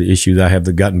that have the issue that I have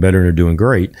that gotten better and are doing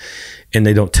great. And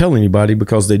they don't tell anybody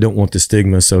because they don't want the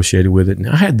stigma associated with it. And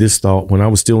I had this thought when I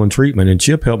was still in treatment, and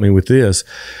Chip helped me with this.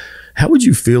 How would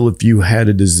you feel if you had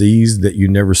a disease that you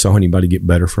never saw anybody get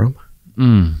better from?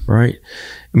 Right?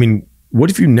 I mean, what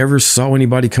if you never saw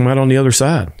anybody come out on the other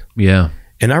side? Yeah.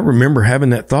 And I remember having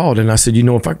that thought, and I said, you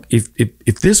know,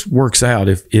 if this works out,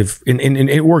 and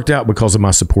it worked out because of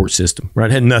my support system, right?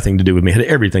 It had nothing to do with me. It had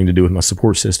everything to do with my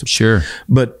support system. Sure.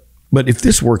 But if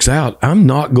this works out, I'm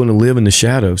not going to live in the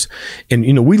shadows. And,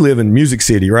 you know, we live in Music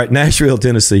City, right? Nashville,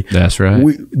 Tennessee. That's right.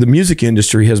 The music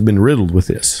industry has been riddled with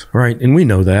this, right? And we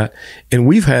know that. And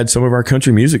we've had some of our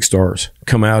country music stars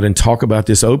come out and talk about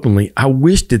this openly. I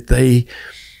wish that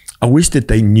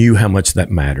they knew how much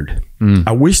that mattered.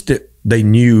 I wish that they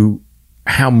knew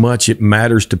how much it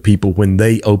matters to people when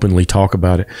they openly talk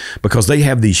about it, because they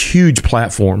have these huge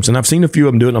platforms. And I've seen a few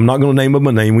of them do it. I'm not going to name them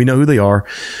a name. We know who they are.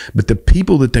 But the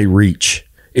people that they reach,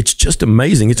 it's just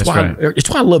amazing. It's why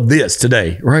I love this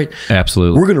today, right?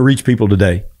 Absolutely. We're going to reach people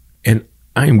today. And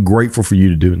I am grateful for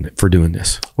you for doing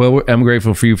this. Well, I'm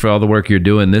grateful for you for all the work you're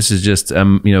doing. This is just,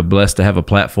 I'm blessed to have a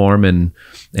platform, and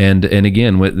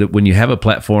again, when you have a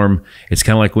platform, it's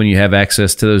kind of like when you have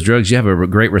access to those drugs, you have a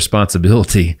great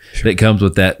responsibility that comes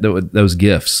with those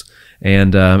gifts,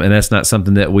 and that's not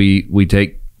something that we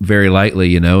take very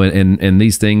lightly, and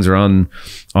these things are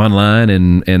online,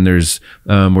 and there's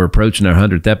we're approaching our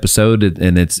 100th episode,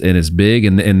 and it's big,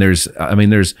 and there's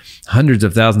hundreds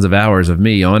of thousands of hours of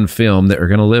me on film that are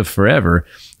going to live forever.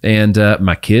 And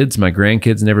my kids, my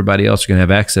grandkids, and everybody else are going to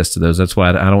have access to those. That's why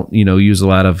I don't, use a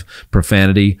lot of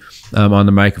profanity on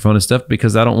the microphone and stuff,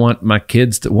 because I don't want my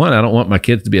kids to, I don't want my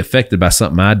kids to be affected by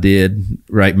something I did,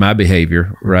 right? My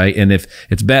behavior, right? And if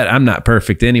it's bad, I'm not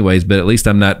perfect anyways, but at least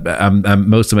I'm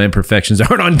most of my imperfections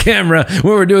aren't on camera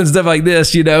when we're doing stuff like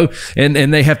this,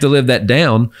 and they have to live that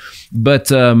down.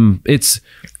 But it's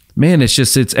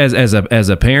as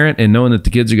a parent, and knowing that the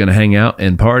kids are going to hang out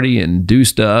and party and do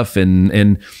stuff,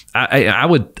 and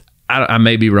I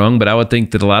may be wrong, but I would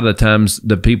think that a lot of the times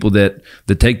the people that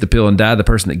take the pill and die, the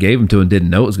person that gave them to them didn't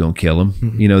know it was going to kill them.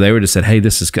 Mm-hmm. They were just said, "Hey,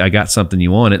 I got something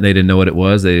you want it." And they didn't know what it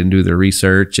was. They didn't do their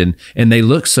research, and they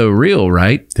look so real,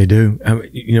 right? They do.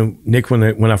 Nick, when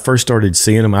I first started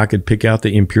seeing them, I could pick out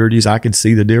the impurities. I could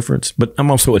see the difference. But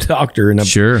I'm also a doctor, and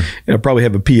I probably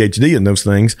have a PhD in those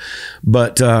things.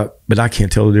 But I can't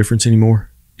tell the difference anymore.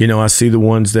 I see the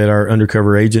ones that our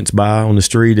undercover agents buy on the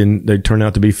street, and they turn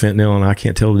out to be fentanyl, and I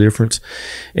can't tell the difference.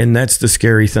 And that's the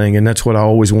scary thing. And that's what I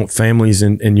always want families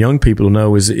and young people to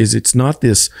know is it's not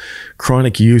this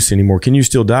chronic use anymore. Can you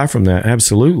still die from that?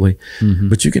 Absolutely. Mm-hmm.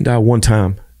 But you can die one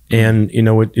time. And,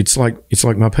 it's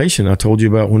like my patient I told you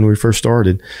about when we first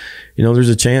started. There's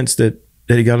a chance that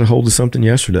that he got a hold of something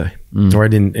yesterday,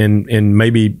 right? And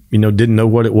maybe, didn't know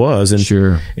what it was. And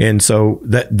sure. And so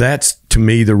that's to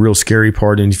me the real scary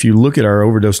part. And if you look at our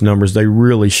overdose numbers, they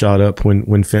really shot up when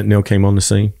fentanyl came on the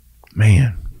scene.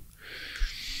 Man.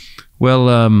 Well,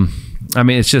 I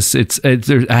mean,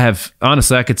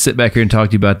 honestly, I could sit back here and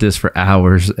talk to you about this for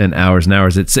hours and hours and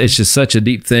hours. It's just such a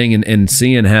deep thing, and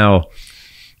seeing how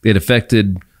it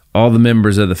affected all the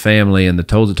members of the family and the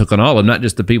tolls it took on all of them, not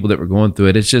just the people that were going through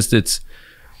it. It's just, it's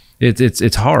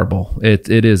horrible.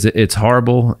 It's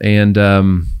horrible. And,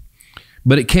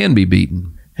 but it can be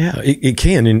beaten. Yeah, it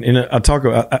can. And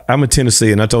I'm a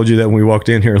Tennessean. I told you that when we walked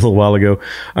in here a little while ago.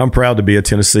 I'm proud to be a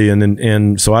Tennessean.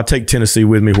 And so I take Tennessee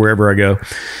with me wherever I go.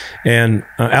 And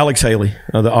Alex Haley,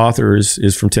 the author,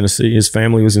 is from Tennessee. His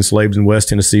family was enslaved in West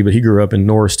Tennessee, but he grew up in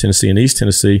Norris, Tennessee and East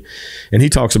Tennessee. And he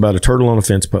talks about a turtle on a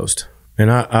fence post. And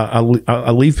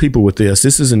I leave people with this.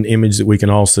 This is an image that we can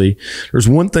all see. There's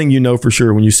one thing for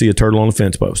sure when you see a turtle on a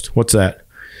fence post. What's that?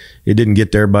 It didn't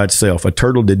get there by itself. A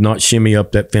turtle did not shimmy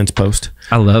up that fence post.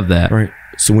 I love that. Right.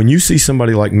 So when you see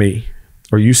somebody like me,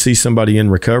 or you see somebody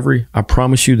in recovery, I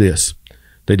promise you this.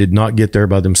 They did not get there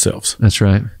by themselves. That's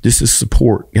right. This is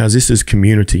support. Guys, this is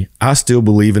community. I still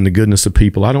believe in the goodness of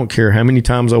people. I don't care how many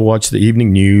times I watch the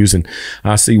evening news and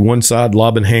I see one side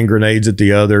lobbing hand grenades at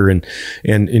the other. And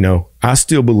I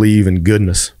still believe in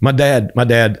goodness. My dad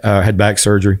had back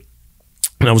surgery.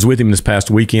 And I was with him this past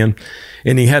weekend,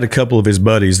 and he had a couple of his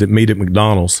buddies that meet at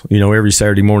McDonald's, every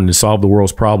Saturday morning to solve the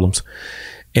world's problems.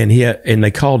 And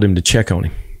they called him to check on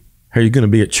him. Are you going to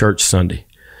be at church Sunday?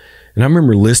 And I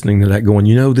remember listening to that going,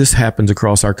 this happens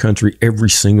across our country every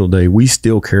single day. We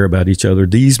still care about each other.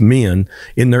 These men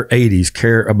in their 80s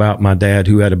care about my dad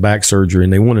who had a back surgery,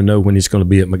 and they want to know when he's going to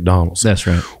be at McDonald's. That's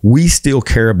right. We still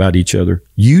care about each other.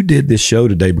 You did this show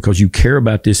today because you care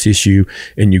about this issue,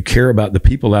 and you care about the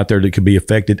people out there that could be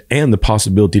affected and the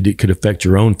possibility that it could affect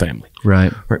your own family.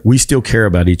 Right. We still care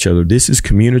about each other. This is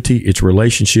community. It's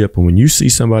relationship. And when you see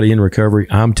somebody in recovery,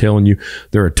 I'm telling you,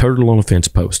 they're a turtle on a fence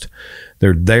post.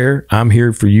 They're there. I'm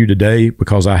here for you today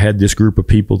because I had this group of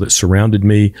people that surrounded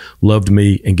me, loved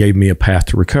me, and gave me a path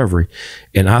to recovery.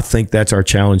 And I think that's our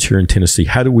challenge here in Tennessee.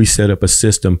 How do we set up a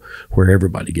system where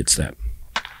everybody gets that?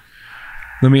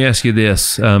 Let me ask you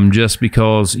this, just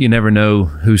because you never know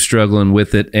who's struggling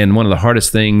with it. And one of the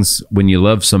hardest things when you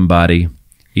love somebody,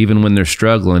 even when they're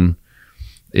struggling,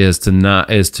 is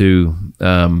to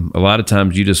a lot of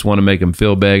times you just want to make them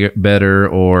feel better,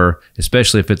 or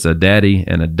especially if it's a daddy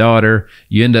and a daughter,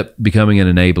 you end up becoming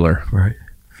an enabler. Right.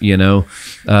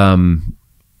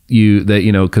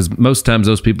 Because most times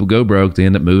those people go broke, they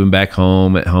end up moving back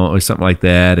home or something like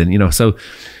that. And, so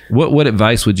what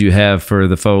advice would you have for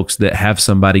the folks that have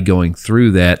somebody going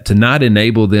through that, to not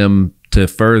enable them to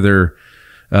further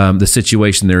the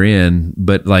situation they're in,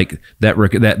 but like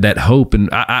that hope? And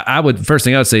first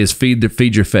thing I would say is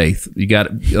feed your faith. You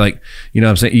got what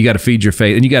I'm saying? You got to feed your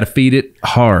faith, and you got to feed it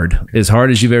hard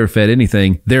as you've ever fed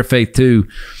anything. Their faith too.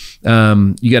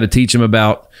 You got to teach them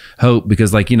about hope,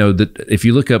 because if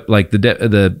you look up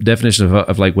the definition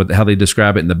of how they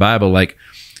describe it in the Bible,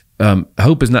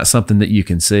 hope is not something that you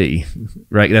can see,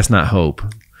 right? That's not hope,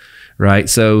 right?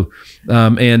 So,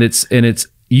 and it's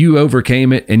you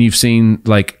overcame it, and you've seen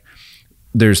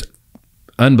there's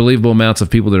unbelievable amounts of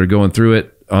people that are going through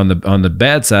it on the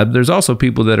bad side. There's also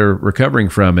people that are recovering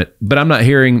from it, but I'm not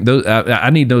hearing those. I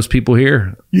need those people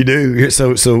here. You do.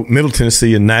 So Middle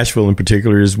Tennessee, and Nashville in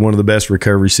particular, is one of the best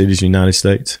recovery cities in the United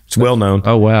States. It's well known.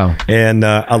 Oh, wow. And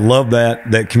I love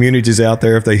that community's out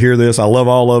there. If they hear this, I love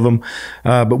all of them.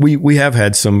 But we have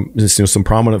had some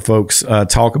prominent folks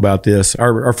talk about this.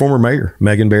 Our former mayor,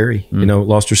 Megan Berry,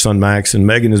 lost her son Max, and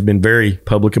Megan has been very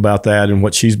public about that and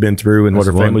what she's been through and what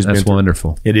her family's been through. That's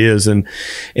wonderful. It is. And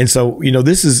so,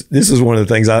 this is one of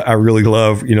the things I really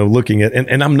love, looking at,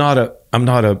 and I'm not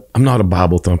a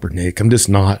Bible thumper, Nick. I'm just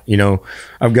not,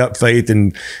 I've got faith,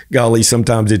 and golly,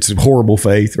 sometimes it's horrible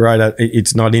faith, right?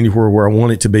 It's not anywhere where I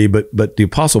want it to be, but the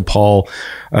Apostle Paul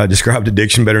described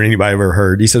addiction better than anybody I've ever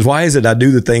heard. He says, why is it I do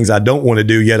the things I don't want to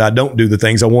do, yet I don't do the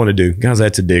things I want to do? Guys,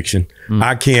 that's addiction.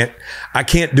 I can't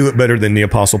do it better than the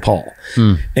Apostle Paul.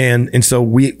 And so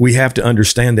we have to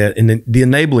understand that. And the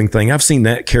enabling thing, I've seen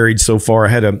that carried so far. I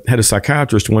had a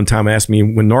psychiatrist one time ask me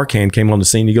when Narcan came on the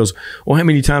scene, he goes, well, how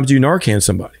many times do you Narcan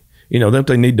somebody? Don't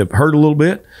they need to hurt a little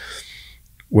bit?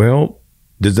 Well,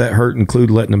 does that hurt include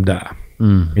letting them die?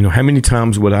 You know, how many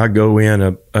times would I go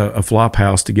in a flop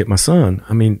house to get my son?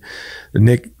 I mean,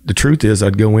 Nick, the truth is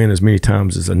I'd go in as many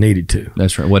times as I needed to.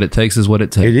 That's right. What it takes is what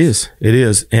it takes. It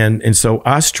is. And so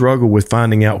I struggle with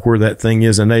finding out where that thing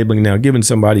is enabling. Now, giving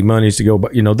somebody money to go,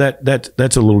 but you know,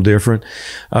 that's a little different.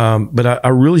 But I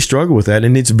really struggle with that,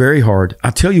 and it's very hard. I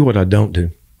tell you what I don't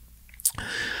do.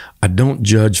 I don't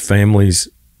judge families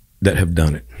that have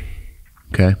done it.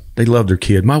 Okay. They love their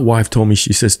kid. My wife told me,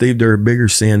 she said, Steve, there are bigger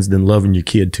sins than loving your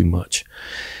kid too much.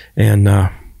 And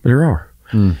there are.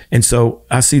 And so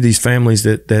I see these families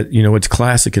that, you know, it's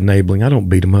classic enabling. I don't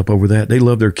beat them up over that. They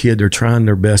love their kid. They're trying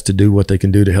their best to do what they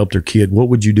can do to help their kid. What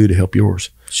would you do to help yours?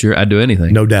 Sure. I'd do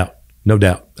anything. No doubt. No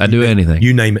doubt. I'd do anything.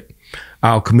 You name it.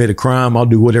 I'll commit a crime. I'll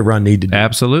do whatever I need to do.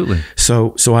 Absolutely.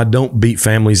 So I don't beat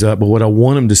families up, but what I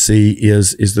want them to see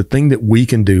is the thing that we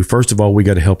can do. First of all, we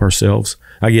got to help ourselves.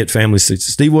 I get families say,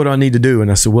 Steve, what do I need to do?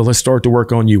 And I said, well, let's start to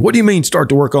work on you. What do you mean start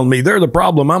to work on me? They're the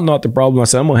problem. I'm not the problem. I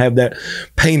said, I'm going to have that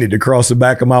painted across the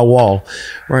back of my wall.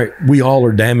 Right. We all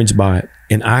are damaged by it.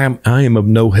 And I am of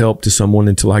no help to someone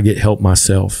until I get help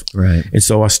myself. Right. And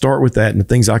so I start with that, and the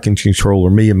things I can control are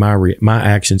me and my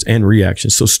actions and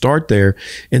reactions. So start there,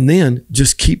 and then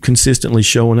just keep consistently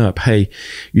showing up. Hey,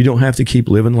 you don't have to keep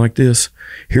living like this.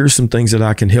 Here's some things that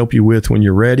I can help you with when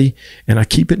you're ready. And I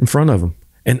keep it in front of them.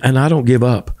 And I don't give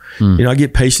up. You know, I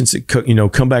get patients that, you know,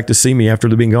 come back to see me after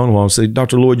they've been gone a while and say,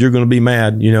 Dr. Lloyd, you're going to be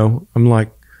mad. You know, I'm like,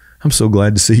 I'm so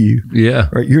glad to see you. Yeah.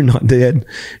 Right. You're not dead.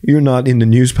 You're not in the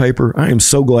newspaper. I am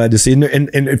so glad to see you.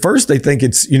 And at first they think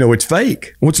it's, you know, it's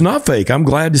fake. Well, it's not fake. I'm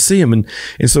glad to see him. And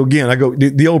so again, I go,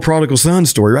 the old prodigal son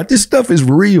story, right? This stuff is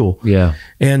real. Yeah.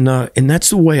 And that's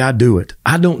the way I do it.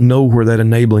 I don't know where that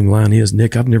enabling line is,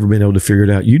 Nick. I've never been able to figure it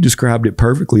out. You described it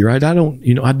perfectly, right? I don't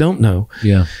know.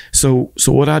 Yeah. So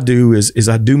what I do is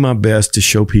I do my best to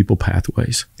show people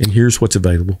pathways, and here's what's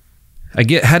available. I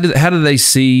get how do they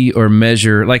see or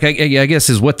measure? Like I guess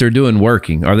is what they're doing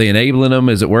working? Are they enabling them?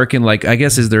 Is it working? Like I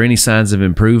guess is there any signs of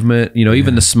improvement? You know,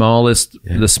 even the smallest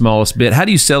bit. How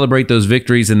do you celebrate those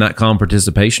victories and not call them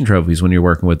participation trophies when you're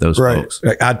working with those folks?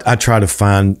 I try to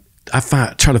find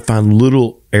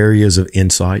little areas of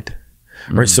insight.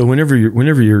 Right. So whenever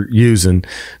you're using,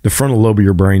 the frontal lobe of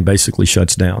your brain basically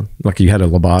shuts down, like you had a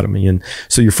lobotomy, and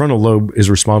so your frontal lobe is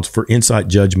responsible for insight,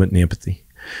 judgment, and empathy.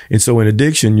 And so in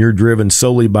addiction, you're driven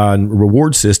solely by a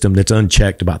reward system that's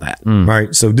unchecked by that,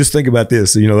 right? So just think about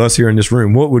this, you know, us here in this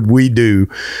room, what would we do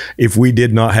if we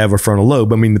did not have a frontal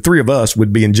lobe? I mean, the three of us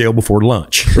would be in jail before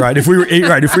lunch, right? If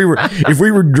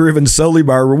we were driven solely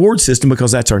by our reward system,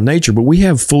 because that's our nature, but we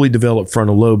have fully developed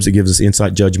frontal lobes that gives us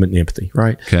insight, judgment, and empathy,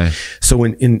 right? Okay. So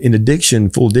in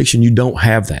addiction, full addiction, you don't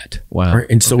have that. Wow. Right?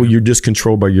 And so you're just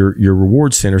controlled by your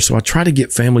reward center. So I try to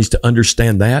get families to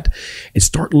understand that and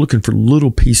start looking for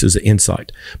little pieces of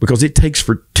insight, because it takes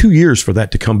for 2 years for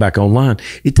that to come back online.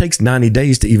 It takes 90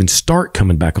 days to even start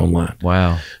coming back online.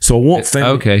 Wow. So I want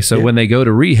families. Okay. So when they go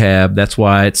to rehab, that's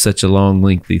why it's such a long,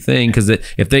 lengthy thing. Because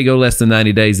if they go less than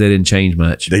 90 days, they didn't change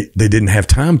much. They didn't have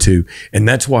time to. And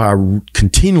that's why I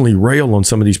continually rail on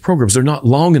some of these programs. They're not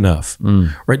long enough,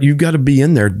 right? You've got to be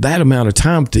in there that amount of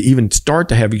time to even start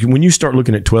to have, when you start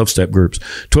looking at 12-step groups,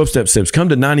 12-step steps, come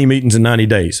to 90 meetings in 90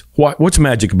 days. What's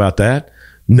magic about that?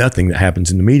 Nothing that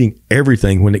happens in the meeting,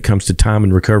 everything when it comes to time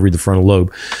and recovery, the frontal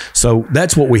lobe. So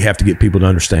that's what we have to get people to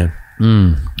understand.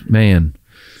 Man.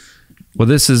 Well,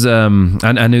 this is, I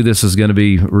knew this was going to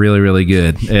be really, really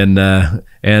good. And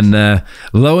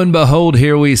lo and behold,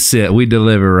 here we sit, we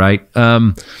deliver, right?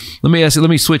 Let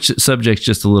me switch subjects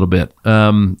just a little bit.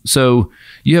 So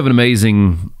you have an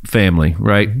amazing family,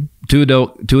 right? Two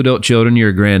adult children. You're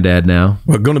a granddad now.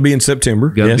 Well, going to be in September.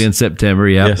 Going to be in September.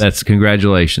 Yeah. Yes. That's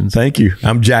congratulations. Thank you.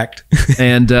 I'm jacked.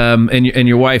 and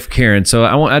your wife, Karen. So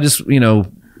I just, you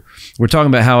know, we're talking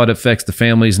about how it affects the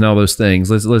families and all those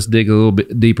things. Let's dig a little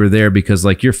bit deeper there, because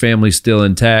like your family's still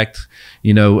intact.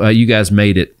 You know, you guys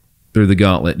made it through the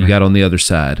gauntlet. You got on the other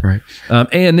side. Right.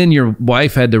 And then your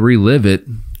wife had to relive it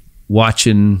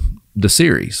watching the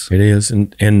series. It is.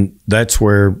 And that's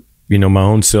where, you know, my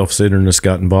own self-centeredness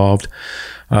got involved.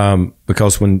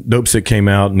 Because when Dopesick came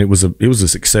out, and it was a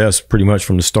success pretty much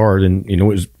from the start, and you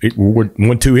know it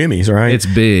won 2 Emmys, right? It's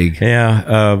big.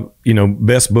 Yeah. You know,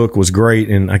 best book was great,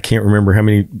 and I can't remember how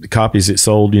many copies it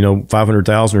sold. You know,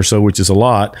 500,000 or so, which is a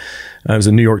lot. It was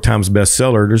a New York Times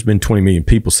bestseller. There's been 20 million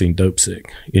people seen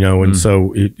Dopesick. You know, and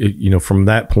so it you know, from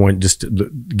that point, just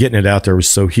getting it out there was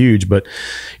so huge. But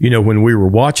you know, when we were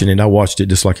watching it, I watched it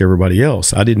just like everybody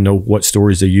else. I didn't know what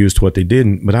stories they used, what they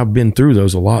didn't, but I've been through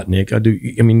those a lot, Nick. I do.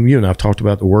 I mean, you and I've talked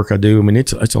about the work I do. I mean,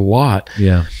 it's a lot.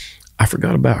 Yeah. I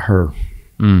forgot about her.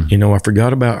 You know, I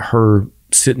forgot about her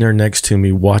sitting there next to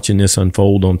me watching this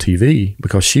unfold on TV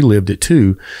because she lived it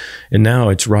too. And now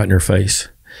it's right in her face.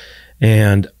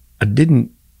 And I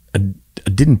didn't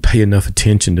pay enough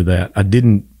attention to that. I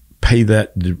didn't pay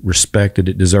that the respect that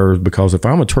it deserves, because if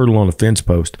I'm a turtle on a fence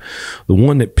post, the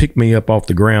one that picked me up off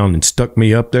the ground and stuck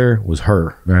me up there was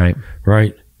her.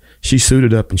 Right. She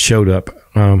suited up and showed up.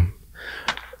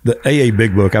 The AA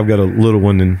Big Book, I've got a little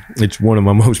one, and it's one of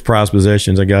my most prized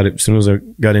possessions. I got it as soon as I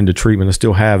got into treatment. I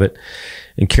still have it.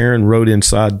 And Karen wrote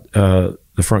inside the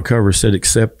front cover, said,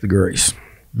 "Accept the grace."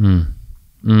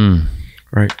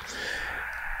 Right.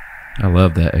 I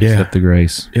love that. Accept the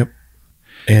grace. Yep.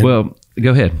 And well, go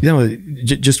ahead.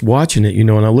 Just watching it, and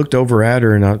I looked over at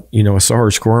her, and I saw her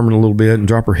squirming a little bit and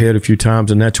drop her head a few times.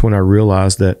 And that's when I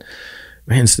realized that,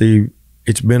 man, Steve,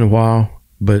 it's been a while,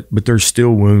 but there's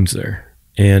still wounds there.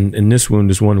 And this wound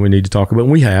is one we need to talk about.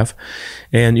 And we have.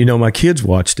 And, my kids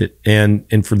watched it.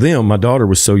 And for them, my daughter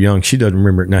was so young, she doesn't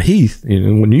remember it. Now, Heath,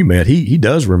 when you met, he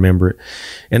does remember it.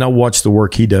 And I watch the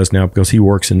work he does now because he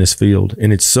works in this field.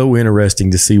 And it's so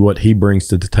interesting to see what he brings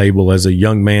to the table as a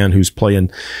young man who's playing,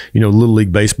 Little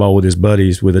League baseball with his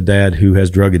buddies with a dad who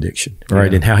has drug addiction,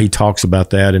 right? Yeah. And how he talks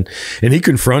about that. And he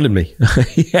confronted me.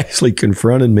 He actually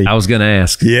confronted me. I was going to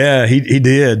ask. Yeah, he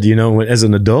did. As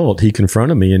an adult, he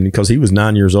confronted me. And because he was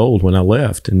 9 years old when I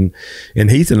left. And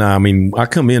Heath and I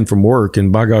come in from work,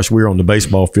 and by gosh, we were on the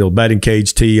baseball field, batting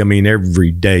cage tee.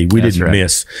 Every day we didn't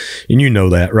miss. And you know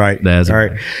that, right? That's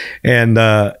right.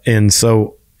 And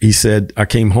so he said, I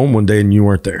came home one day and you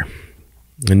weren't there,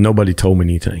 and nobody told me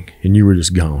anything, and you were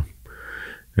just gone.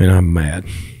 And I'm mad.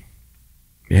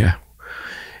 Yeah.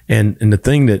 And the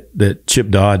thing that Chip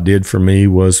Dodd did for me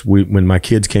was when my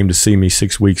kids came to see me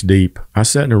 6 weeks deep, I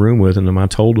sat in a room with them. I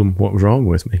told them what was wrong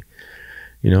with me.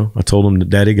 I told them that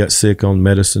Daddy got sick on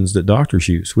medicines that doctors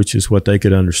use, which is what they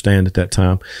could understand at that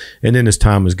time. And then as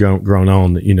time has grown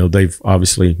on, they've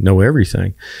obviously know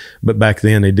everything. But back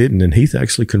then they didn't. And Heath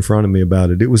actually confronted me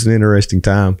about it. It was an interesting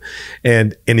time.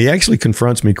 And he actually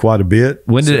confronts me quite a bit.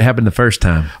 When did it happen the first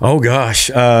time? Oh,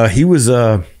 gosh. He was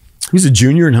a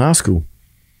junior in high school.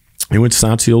 He went to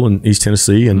Science Hill in East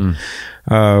Tennessee. And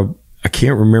I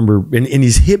can't remember, and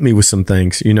he's hit me with some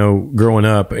things, growing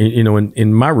up,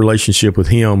 in my relationship with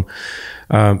him.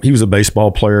 He was a baseball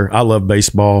player. I love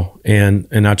baseball, and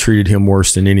I treated him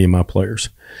worse than any of my players.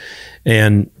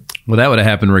 And well, that would have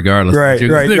happened regardless. Right.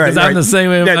 Because I'm the same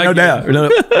way. Yeah, no doubt.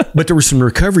 But there were some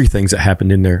recovery things that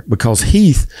happened in there, because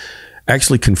Heath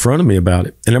actually confronted me about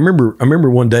it. And I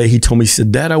remember one day he told me, he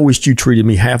said, "Dad, I wished you treated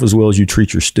me half as well as you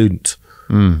treat your students."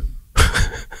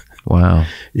 Wow.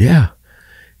 Yeah.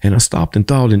 And I stopped and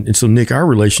thought, and so Nick, our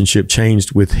relationship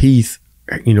changed with Heath,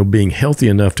 being healthy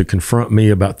enough to confront me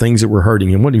about things that were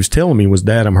hurting. And what he was telling me was,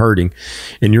 "Dad, I'm hurting,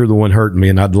 and you're the one hurting me,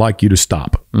 and I'd like you to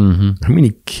stop." Mm-hmm. How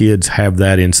many kids have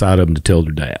that inside of them to tell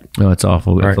their dad? Oh, it's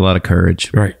awful. Right? It's a lot of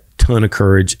courage. Right. Ton of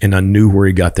courage. And I knew where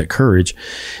he got that courage.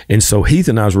 And so Heath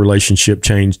and I's relationship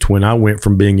changed when I went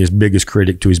from being his biggest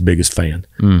critic to his biggest fan.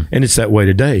 And it's that way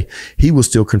today. He will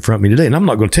still confront me today. And I'm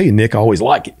not going to tell you, Nick, I always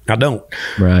like it. I don't.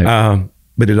 Right.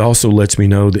 But it also lets me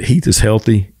know that Heath is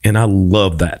healthy, and I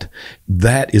love that.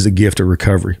 That is a gift of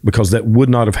recovery, because that would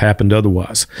not have happened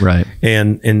otherwise. Right.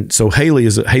 And so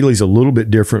Haley's a little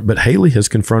bit different, but Haley has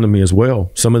confronted me as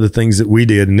well. Some of the things that we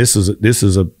did, and this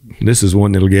is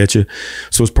one that'll get you.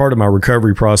 So as part of my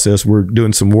recovery process, we're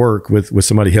doing some work with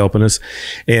somebody helping us,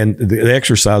 and the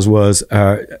exercise was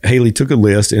Haley took a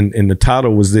list, and the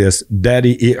title was this: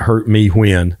 "Daddy, it hurt me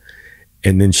when,"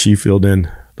 and then she filled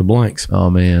in the blanks. Oh,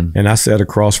 man. And I sat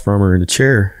across from her in the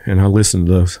chair, and I listened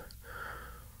to those.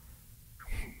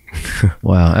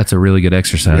 Wow, that's a really good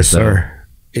exercise. Yes, sir.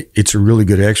 It's a really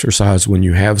good exercise when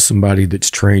you have somebody that's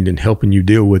trained in helping you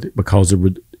deal with it, because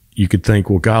you could think,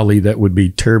 well, golly, that would be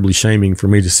terribly shaming for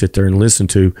me to sit there and listen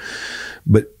to.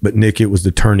 But Nick, it was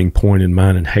the turning point in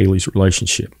mine and Haley's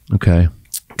relationship. Okay.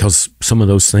 Because some of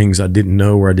those things I didn't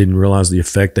know, or I didn't realize the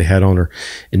effect they had on her.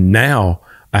 And now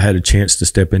I had a chance to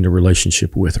step into a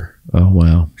relationship with her. Oh,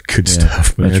 wow. Good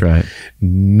stuff, man. That's right.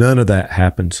 None of that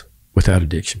happens without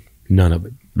addiction. None of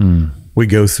it. We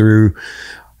go through,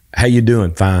 "How you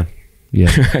doing?" "Fine." Yeah.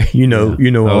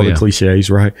 All the cliches,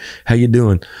 right? "How you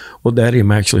doing?" "Well, Daddy,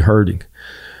 I'm actually hurting.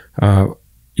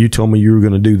 You told me you were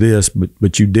going to do this,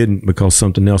 but you didn't, because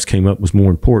something else came up was more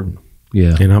important."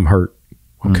 Yeah. "And I'm hurt."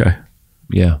 "Okay."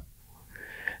 Yeah.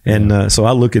 And so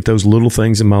I look at those little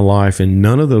things in my life, and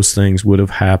none of those things would have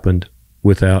happened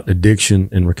without addiction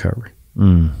and recovery.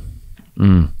 And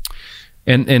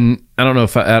I don't know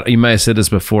if you might have said this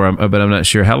before, but I'm not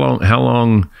sure. How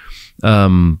long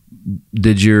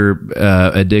did your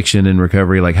addiction and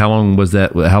recovery, like how long was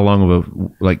that? How long of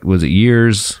was it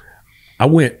years? I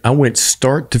went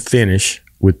start to finish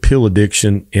with pill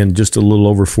addiction in just a little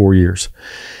over 4 years.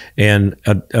 And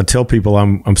I tell people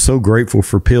I'm so grateful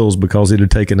for pills because it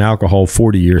had taken alcohol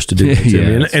 40 years to do it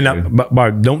to me.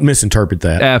 And don't misinterpret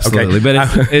that. Absolutely. Okay?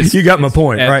 But you got my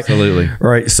point, absolutely.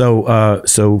 Right.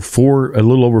 So for a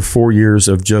little over 4 years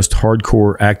of just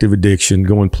hardcore active addiction,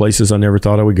 going places I never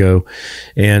thought I would go.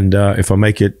 And if I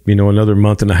make it, another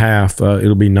month and a half,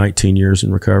 it'll be 19 years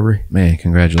in recovery. Man,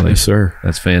 congratulations. Yes, sir.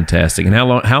 That's fantastic. And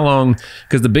how long,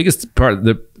 because the biggest part of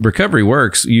the recovery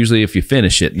works usually if you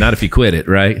finish it, not if you quit it,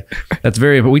 right? That's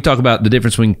but we talk about the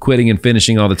difference between quitting and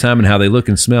finishing all the time and how they look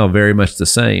and smell very much the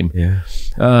same. Yeah.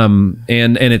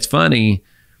 And it's funny,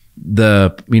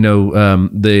 the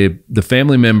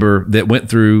family member that went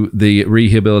through the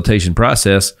rehabilitation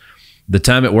process, the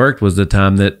time it worked was the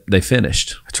time that they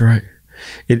finished. That's right.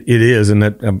 It is, and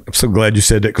I'm so glad you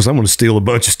said that because I'm going to steal a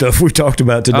bunch of stuff we've talked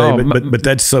about today. But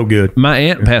that's so good. My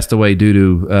aunt passed away due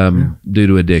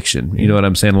to addiction. You know what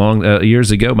I'm saying? Years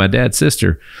ago, my dad's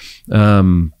sister.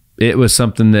 It was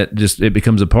something that it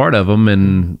becomes a part of them,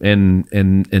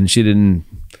 and she didn't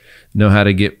know how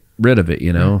to get rid of it.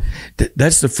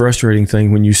 That's the frustrating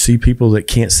thing when you see people that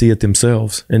can't see it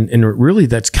themselves, and really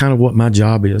that's kind of what my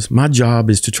job is. My job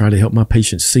is to try to help my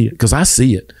patients see it because I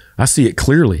see it. I see it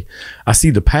clearly. I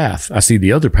see the path. I see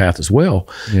the other path as well.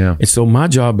 Yeah. And so my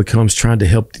job becomes trying to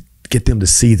help get them to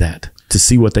see that, to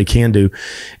see what they can do.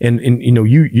 And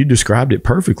you described it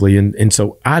perfectly. And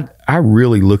so I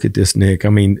really look at this, Nick. I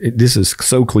mean, this is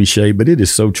so cliche, but it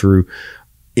is so true.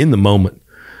 In the moment,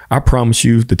 I promise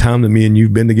you, the time that me and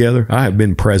you've been together, I have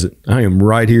been present. I am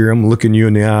right here. I'm looking you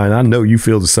in the eye, and I know you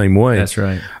feel the same way. That's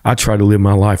right. I try to live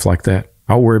my life like that.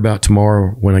 I'll worry about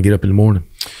tomorrow when I get up in the morning.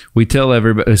 We tell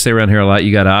everybody, say around here a lot,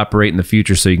 you got to operate in the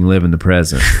future so you can live in the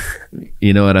present.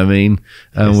 You know what I mean?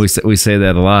 Yes. We say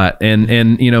that a lot. And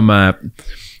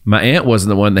my aunt wasn't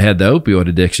the one that had the opioid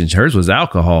addiction. Hers was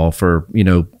alcohol for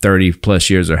 30 plus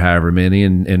years or however many,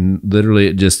 and literally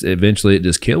eventually it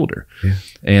just killed her. Yeah.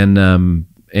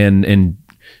 And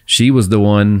she was the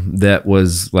one that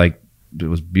was like, it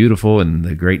was beautiful and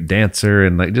the great dancer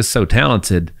and like just so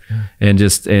talented. Yeah. And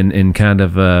just and kind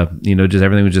of just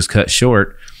everything was just cut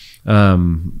short.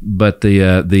 But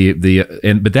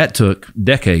that took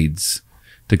decades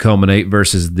to culminate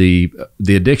versus the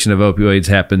addiction of opioids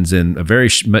happens in a very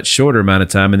much shorter amount of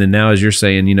time. And then now, as you're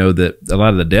saying, that a lot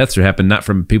of the deaths are happening not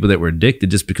from people that were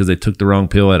addicted, just because they took the wrong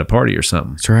pill at a party or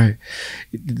something. That's right.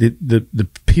 The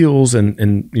pills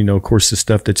and of course the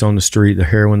stuff that's on the street, the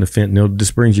heroin, the fentanyl,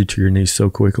 just brings you to your knees so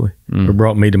quickly. It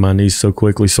brought me to my knees so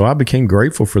quickly. So I became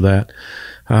grateful for that.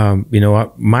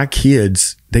 My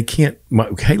kids,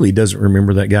 Haley doesn't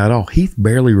remember that guy at all. Heath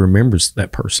barely remembers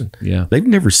that person. Yeah. They've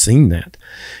never seen that.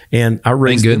 And I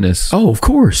raised Thank goodness. Oh, of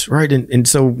course. Right. And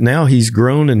so now he's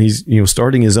grown and he's,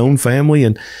 starting his own family,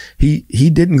 and he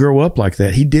didn't grow up like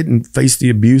that. He didn't face the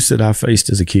abuse that I faced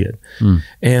as a kid.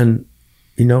 And,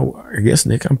 I guess,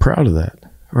 Nick, I'm proud of that.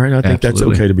 Right. I think that's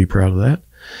okay to be proud of that.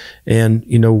 And,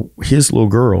 his little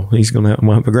girl, he's going to have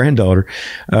my granddaughter,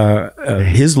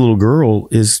 his little girl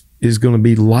is going to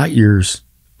be light years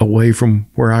away from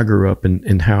where I grew up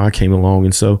and how I came along.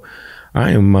 And so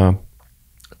I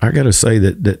got to say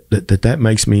that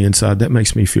makes me inside, that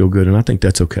makes me feel good. And I think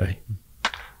that's okay.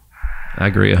 I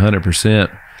agree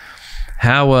 100%.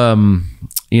 How,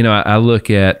 I look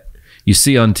at, you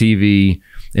see on TV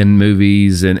in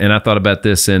movies, and I thought about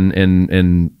this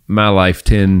in my life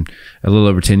a little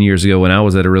over 10 years ago when I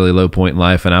was at a really low point in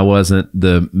life, and I wasn't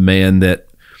the man that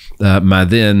my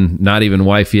then not even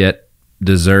wife yet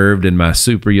deserved, and my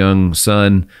super young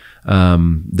son.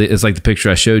 It's like the picture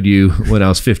I showed you when I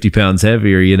was 50 pounds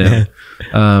heavier.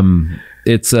 I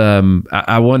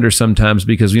wonder sometimes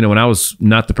because when I was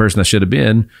not the person I should have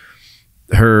been,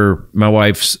 my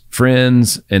wife's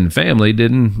friends and family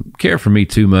didn't care for me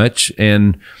too much.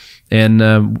 And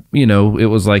it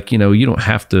was like, you don't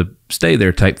have to stay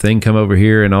there type thing, come over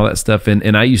here and all that stuff.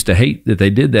 And I used to hate that they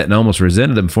did that and almost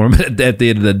resented them for them at the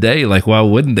end of the day. Like, why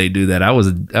wouldn't they do that? I was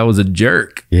a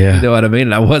jerk. Yeah. You know what I mean?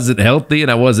 And I wasn't healthy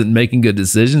and I wasn't making good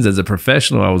decisions as a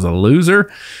professional. I was a loser.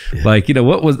 Yeah. Like,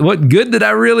 what good did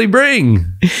I really bring?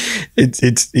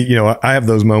 It's I have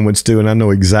those moments too, and I know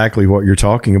exactly what you're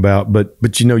talking about, but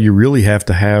you really have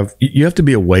to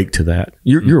be awake to that.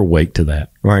 You're awake to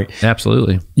that, right?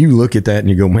 Absolutely. You look at that and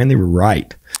you go, man, they were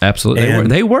right. Absolutely.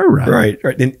 They were right.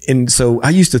 Right. And so I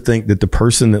used to think that the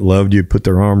person that loved you put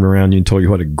their arm around you and told you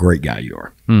what a great guy you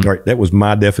are. Right. That was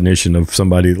my definition of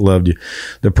somebody that loved you.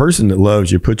 The person that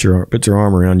loves you puts their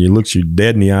arm around you, looks you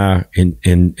dead in the eye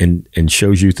and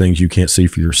shows you things you can't see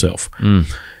for yourself.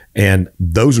 And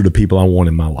those are the people I want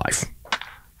in my life.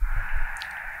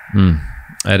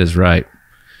 That is right.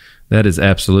 That is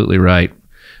absolutely right,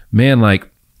 man. Like,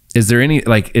 is there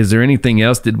anything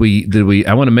else? Did we,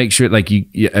 I want to make sure, like,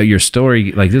 your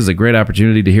story, like, this is a great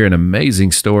opportunity to hear an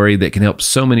amazing story that can help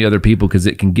so many other people, because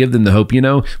it can give them the hope.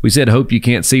 We said hope you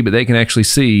can't see, but they can actually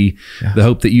see the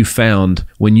hope that you found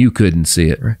when you couldn't see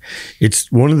it. Right.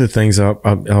 It's one of the things I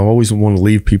always want to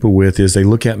leave people with is they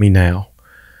look at me now,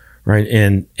 right?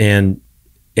 And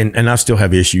I still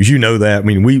have issues. You know that. I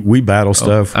mean, we battle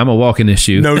stuff. I'm a walking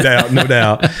issue. No doubt, no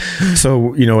doubt.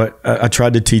 So, I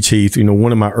tried to teach Heath,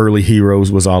 one of my early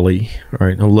heroes was Ali,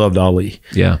 right? I loved Ali.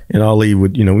 Yeah. And Ali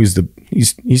would, he's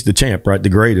the champ, right? The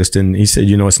greatest. And he said,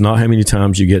 it's not how many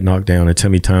times you get knocked down, it's how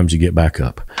many times you get back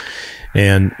up.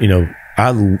 And,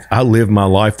 I live my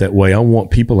life that way. I want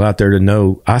people out there to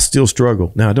know I still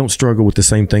struggle. Now, I don't struggle with the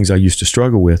same things I used to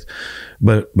struggle with,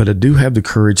 but I do have the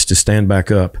courage to stand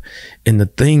back up. And the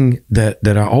thing that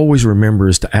I always remember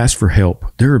is to ask for help.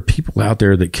 There are people out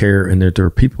there that care, and there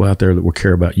are people out there that will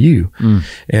care about you.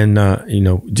 And,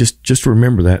 just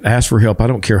remember that. Ask for help. I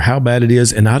don't care how bad it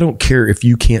is. And I don't care if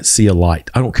you can't see a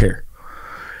light. I don't care.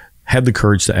 Have the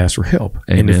courage to ask for help.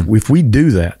 Amen. And if we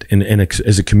do that, and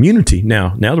as a community,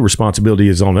 now the responsibility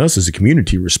is on us as a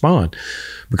community to respond,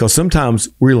 because sometimes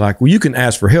we're like, well, you can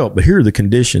ask for help, but here are the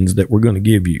conditions that we're going to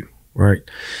give you, right?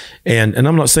 And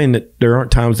I'm not saying that there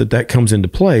aren't times that comes into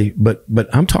play, but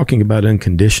I'm talking about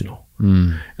unconditional,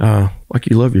 like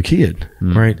you love your kid,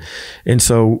 right? And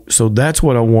so that's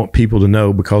what I want people to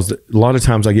know, because a lot of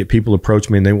times I get people approach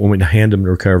me and they want me to hand them the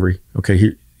recovery. Okay,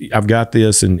 here, I've got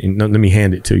this, and let me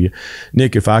hand it to you.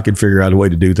 Nick, if I could figure out a way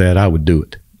to do that, I would do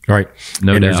it. Right.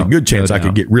 No doubt. There's a good chance I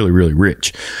could get really, really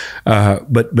rich.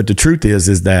 But the truth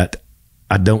is that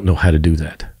I don't know how to do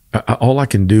that. All I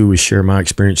can do is share my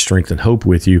experience, strength, and hope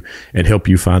with you, and help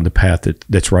you find the path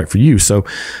that's right for you. So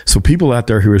people out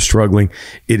there who are struggling,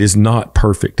 it is not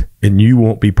perfect, and you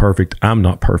won't be perfect. I'm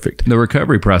not perfect. The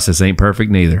recovery process ain't perfect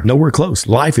neither. Nowhere close.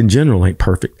 Life in general ain't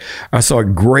perfect. I saw a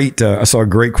great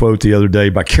quote the other day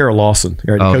by Carol Lawson,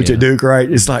 right? Coach at Duke,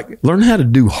 right? It's like, learn how to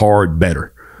do hard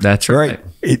better. That's right.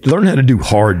 Learn how to do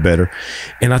hard better.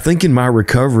 And I think in my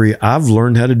recovery, I've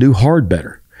learned how to do hard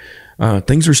better.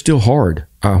 Things are still hard.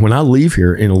 When I leave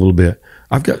here in a little bit,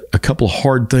 I've got a couple of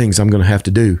hard things I'm going to have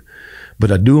to do,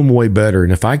 but I do them way better.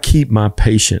 And if I keep my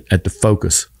patient at the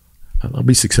focus, I'll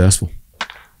be successful.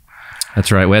 That's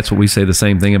right. Well, that's what we say. The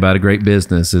same thing about a great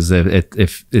business is that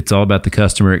if it's all about the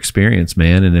customer experience,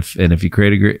 man. And if you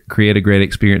create a great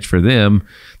experience for them,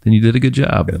 then you did a good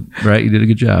job, right? You did a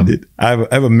good job. I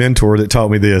have a mentor that taught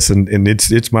me this, and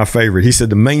it's my favorite. He said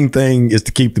the main thing is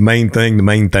to keep the main thing the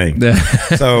main thing.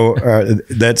 So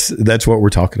that's what we're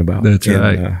talking about. That's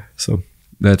right.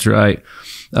 That's right.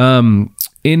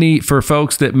 For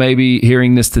folks that may be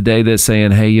hearing this today that's saying,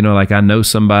 hey, like, I know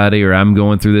somebody, or I'm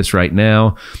going through this right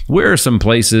now, where are some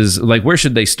places, like, where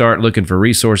should they start looking for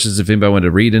resources if anybody wanted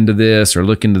to read into this or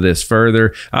look into this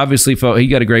further? Obviously, he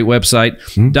got a great website,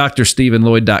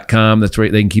 drstephenloyd.com. That's where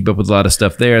they can keep up with a lot of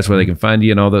stuff there. That's where they can find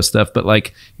you and all that stuff. But,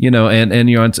 like, and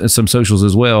you're on some socials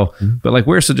as well. But, like,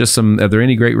 are there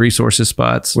any great resources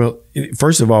spots? Well,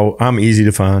 first of all, I'm easy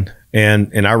to find.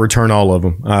 And I return all of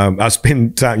them. I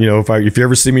spend time, if you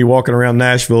ever see me walking around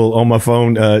Nashville on my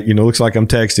phone, looks like I'm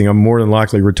texting, I'm more than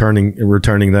likely returning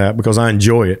that, because I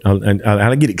enjoy it. And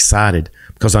I get excited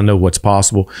because I know what's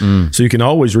possible. So you can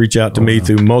always reach out to me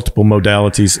through multiple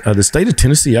modalities. The state of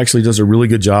Tennessee actually does a really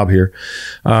good job here.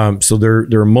 So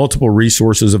there are multiple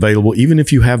resources available, even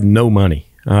if you have no money.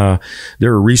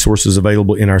 There are resources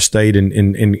available in our state,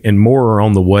 and more are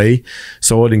on the way.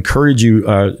 So I'd encourage you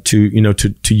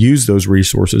to use those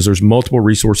resources. There's multiple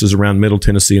resources around Middle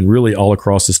Tennessee and really all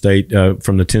across the state,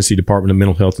 from the Tennessee Department of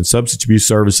Mental Health and Substance Abuse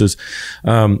Services.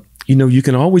 You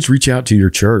can always reach out to your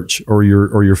church or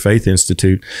your faith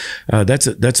institute.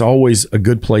 That's always a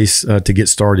good place to get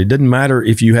started. It doesn't matter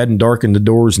if you hadn't darkened the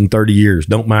doors in 30 years.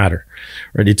 Don't matter,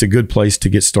 right? It's a good place to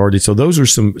get started. So those are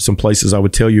some places I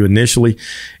would tell you initially.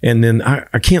 And then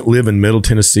I can't live in Middle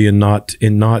Tennessee and not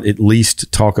at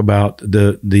least talk about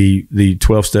the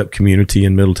 12-step community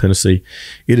in Middle Tennessee.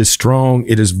 It is strong.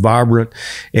 It is vibrant,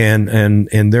 and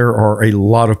there are a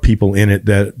lot of people in it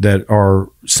that are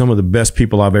some of the best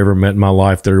people I've ever met in my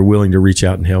life that are willing to reach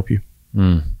out and help you.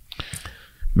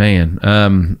 Man.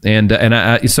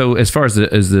 So as far as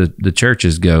the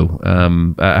churches go,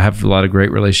 I have a lot of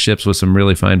great relationships with some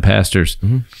really fine pastors,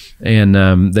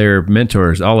 and they're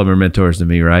mentors. All of them are mentors to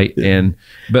me. Right. Yeah.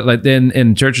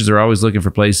 And churches are always looking for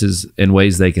places and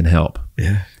ways they can help.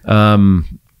 Yeah.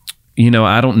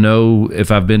 I don't know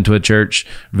if I've been to a church,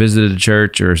 visited a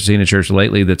church, or seen a church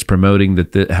lately that's promoting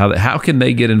that. How can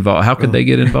they get involved? How could they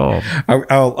get involved?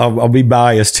 I'll be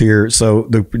biased here. So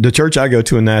the church I go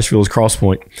to in Nashville is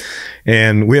Crosspoint,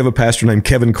 and we have a pastor named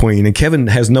Kevin Queen, and Kevin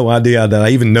has no idea that I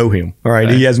even know him. All right,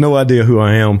 he has no idea who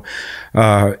I am.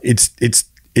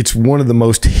 It's one of the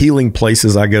most healing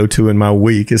places I go to in my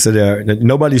week. It's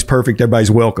nobody's perfect.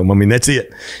 Everybody's welcome. I mean, that's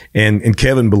it. And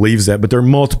Kevin believes that, but there are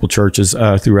multiple churches,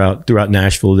 throughout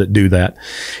Nashville that do that.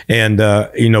 And,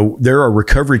 there are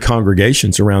recovery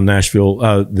congregations around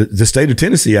Nashville, the state of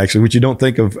Tennessee, actually, which you don't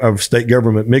think of state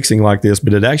government mixing like this,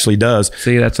 but it actually does.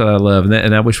 See, that's what I love.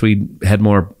 And I wish we had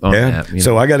more on that.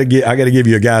 So I got to give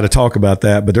you a guy to talk about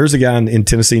that. But there's a guy in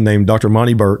Tennessee named Dr.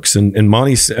 Monty Burks, and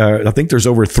Monty's, I think there's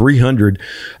over 300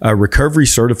 recovery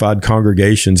certified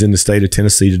congregations in the state of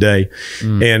Tennessee today.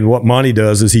 And what Monty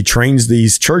does is he trains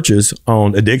these churches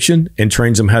on addiction and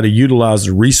trains them how to utilize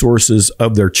the resources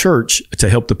of their church to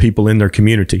help the people in their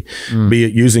community, be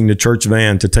it using the church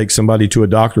van to take somebody to a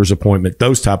doctor's appointment,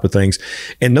 those type of things.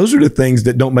 And those are the things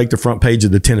that don't make the front page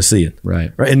of the Tennessean.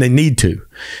 Right. And they need to.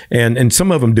 And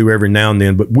some of them do every now and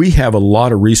then, but we have a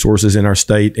lot of resources in our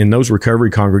state, and those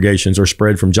recovery congregations are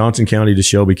spread from Johnson County to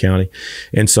Shelby County.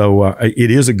 And so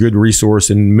it is a good resource.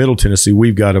 In Middle Tennessee,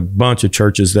 we've got a bunch of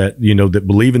churches that that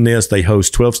believe in this. They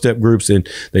host 12-step groups, and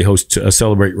they host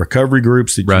Celebrate Recovery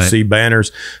groups that you see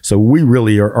banners. So we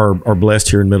really are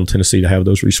blessed here in Middle Tennessee to have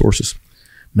those resources.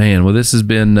 Man, well, this has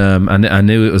been. I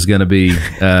knew it was going to be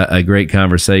a great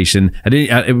conversation.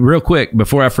 Real quick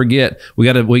before I forget, we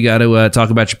got to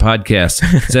talk about your podcast,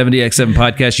 70x7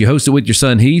 Podcast. You host it with your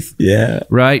son Heath,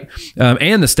 right,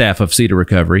 and the staff of Cedar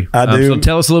Recovery. I do. So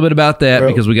tell us a little bit about that,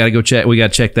 because we got to go check. We got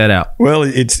to check that out. Well,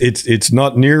 it's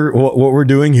not near what we're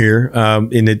doing here,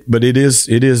 but it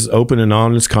is open and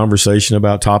honest conversation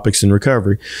about topics in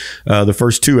recovery. The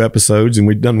first 2 episodes, and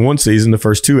we've done 1 season. The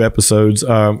first 2 episodes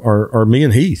are me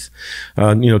and Heath,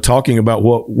 talking about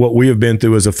what we have been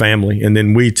through as a family. And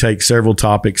then we take several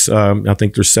topics. I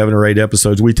think there's 7 or 8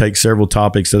 episodes. We take several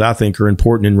topics that I think are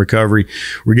important in recovery.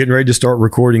 We're getting ready to start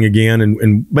recording again.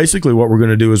 And basically what we're going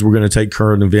to do is we're going to take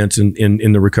current events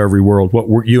in the recovery world,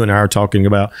 what you and I are talking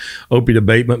about, opiate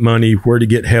abatement money, where to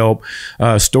get help,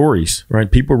 stories, right?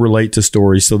 People relate to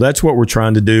stories. So that's what we're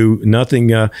trying to do.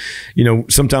 Nothing,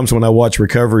 sometimes when I watch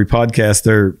recovery podcasts,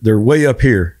 they're way up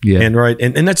here.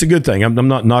 And that's a good thing.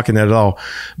 I'm not knocking that at all,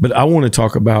 but I want to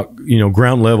talk about,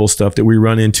 ground level stuff that we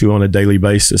run into on a daily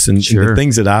basis, and the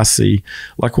things that I see,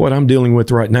 like what I'm dealing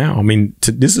with right now. I mean,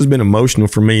 this has been emotional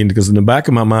for me, because in the back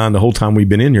of my mind, the whole time we've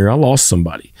been in here, I lost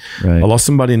somebody. I lost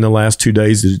somebody in the last 2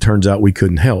 days that it turns out we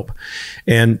couldn't help.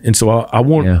 And so I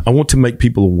want to make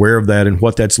people aware of that and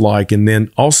what that's like. And then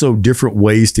also different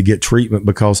ways to get treatment,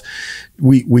 because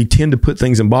we tend to put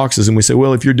things in boxes, and we say,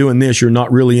 well, if you're doing this, you're not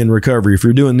really in recovery. If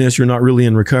you're doing this, you're not really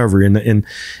in recovery. And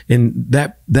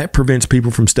that prevents people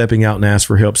from stepping out and ask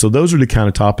for help. So those are the kind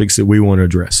of topics that we want to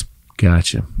address.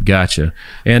 Gotcha.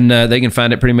 And they can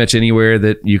find it pretty much anywhere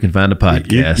that you can find a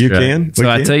podcast. You can. So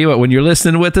I tell you what, when you're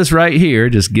listening with us right here,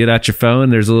 just get out your phone.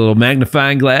 There's a little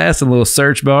magnifying glass and a little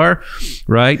search bar,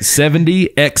 right?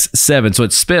 70x7. So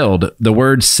it's spelled the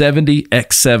word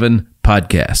 70x7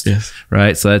 Podcast. Yes.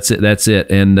 Right. So that's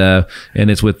it. And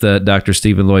it's with Dr.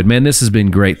 Stephen Lloyd. Man, this has been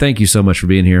great. Thank you so much for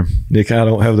being here. Nick, I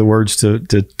don't have the words to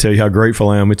tell you how grateful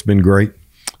I am. It's been great.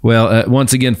 Well,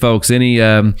 once again, folks,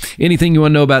 anything you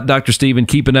want to know about Dr. Stephen,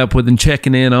 keeping up with and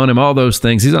checking in on him, all those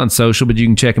things. He's on social, but you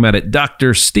can check him out at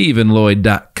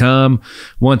drstephenloyd.com.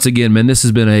 Once again, man, this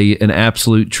has been an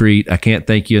absolute treat. I can't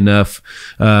thank you enough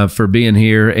for being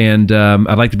here. And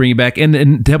I'd like to bring you back.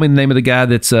 And tell me the name of the guy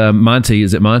that's Monty.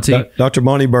 Is it Monty? Dr.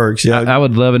 Monty Burks, yeah. I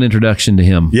would love an introduction to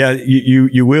him. Yeah,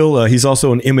 you will. He's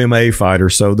also an MMA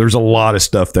fighter, so there's a lot of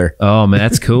stuff there. Oh, man,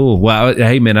 that's cool. Wow.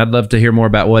 Hey, man, I'd love to hear more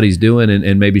about what he's doing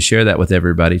and maybe share that with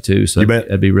everybody too. So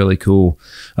that'd be really cool.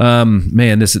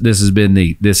 Man, this has been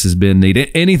neat.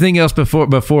 Anything else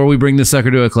before we bring this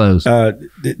sucker to a close?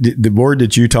 The word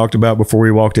that you talked about before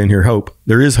we walked in here, hope.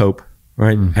 There is hope,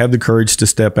 right? Have the courage to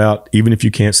step out, even if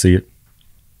you can't see it.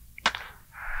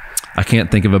 I can't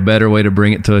think of a better way to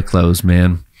bring it to a close,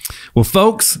 man. Well,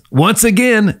 folks, once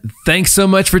again, thanks so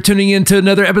much for tuning in to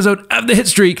another episode of The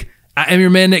Hitstreak. I am your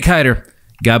man, Nick Hyder.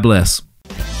 God bless.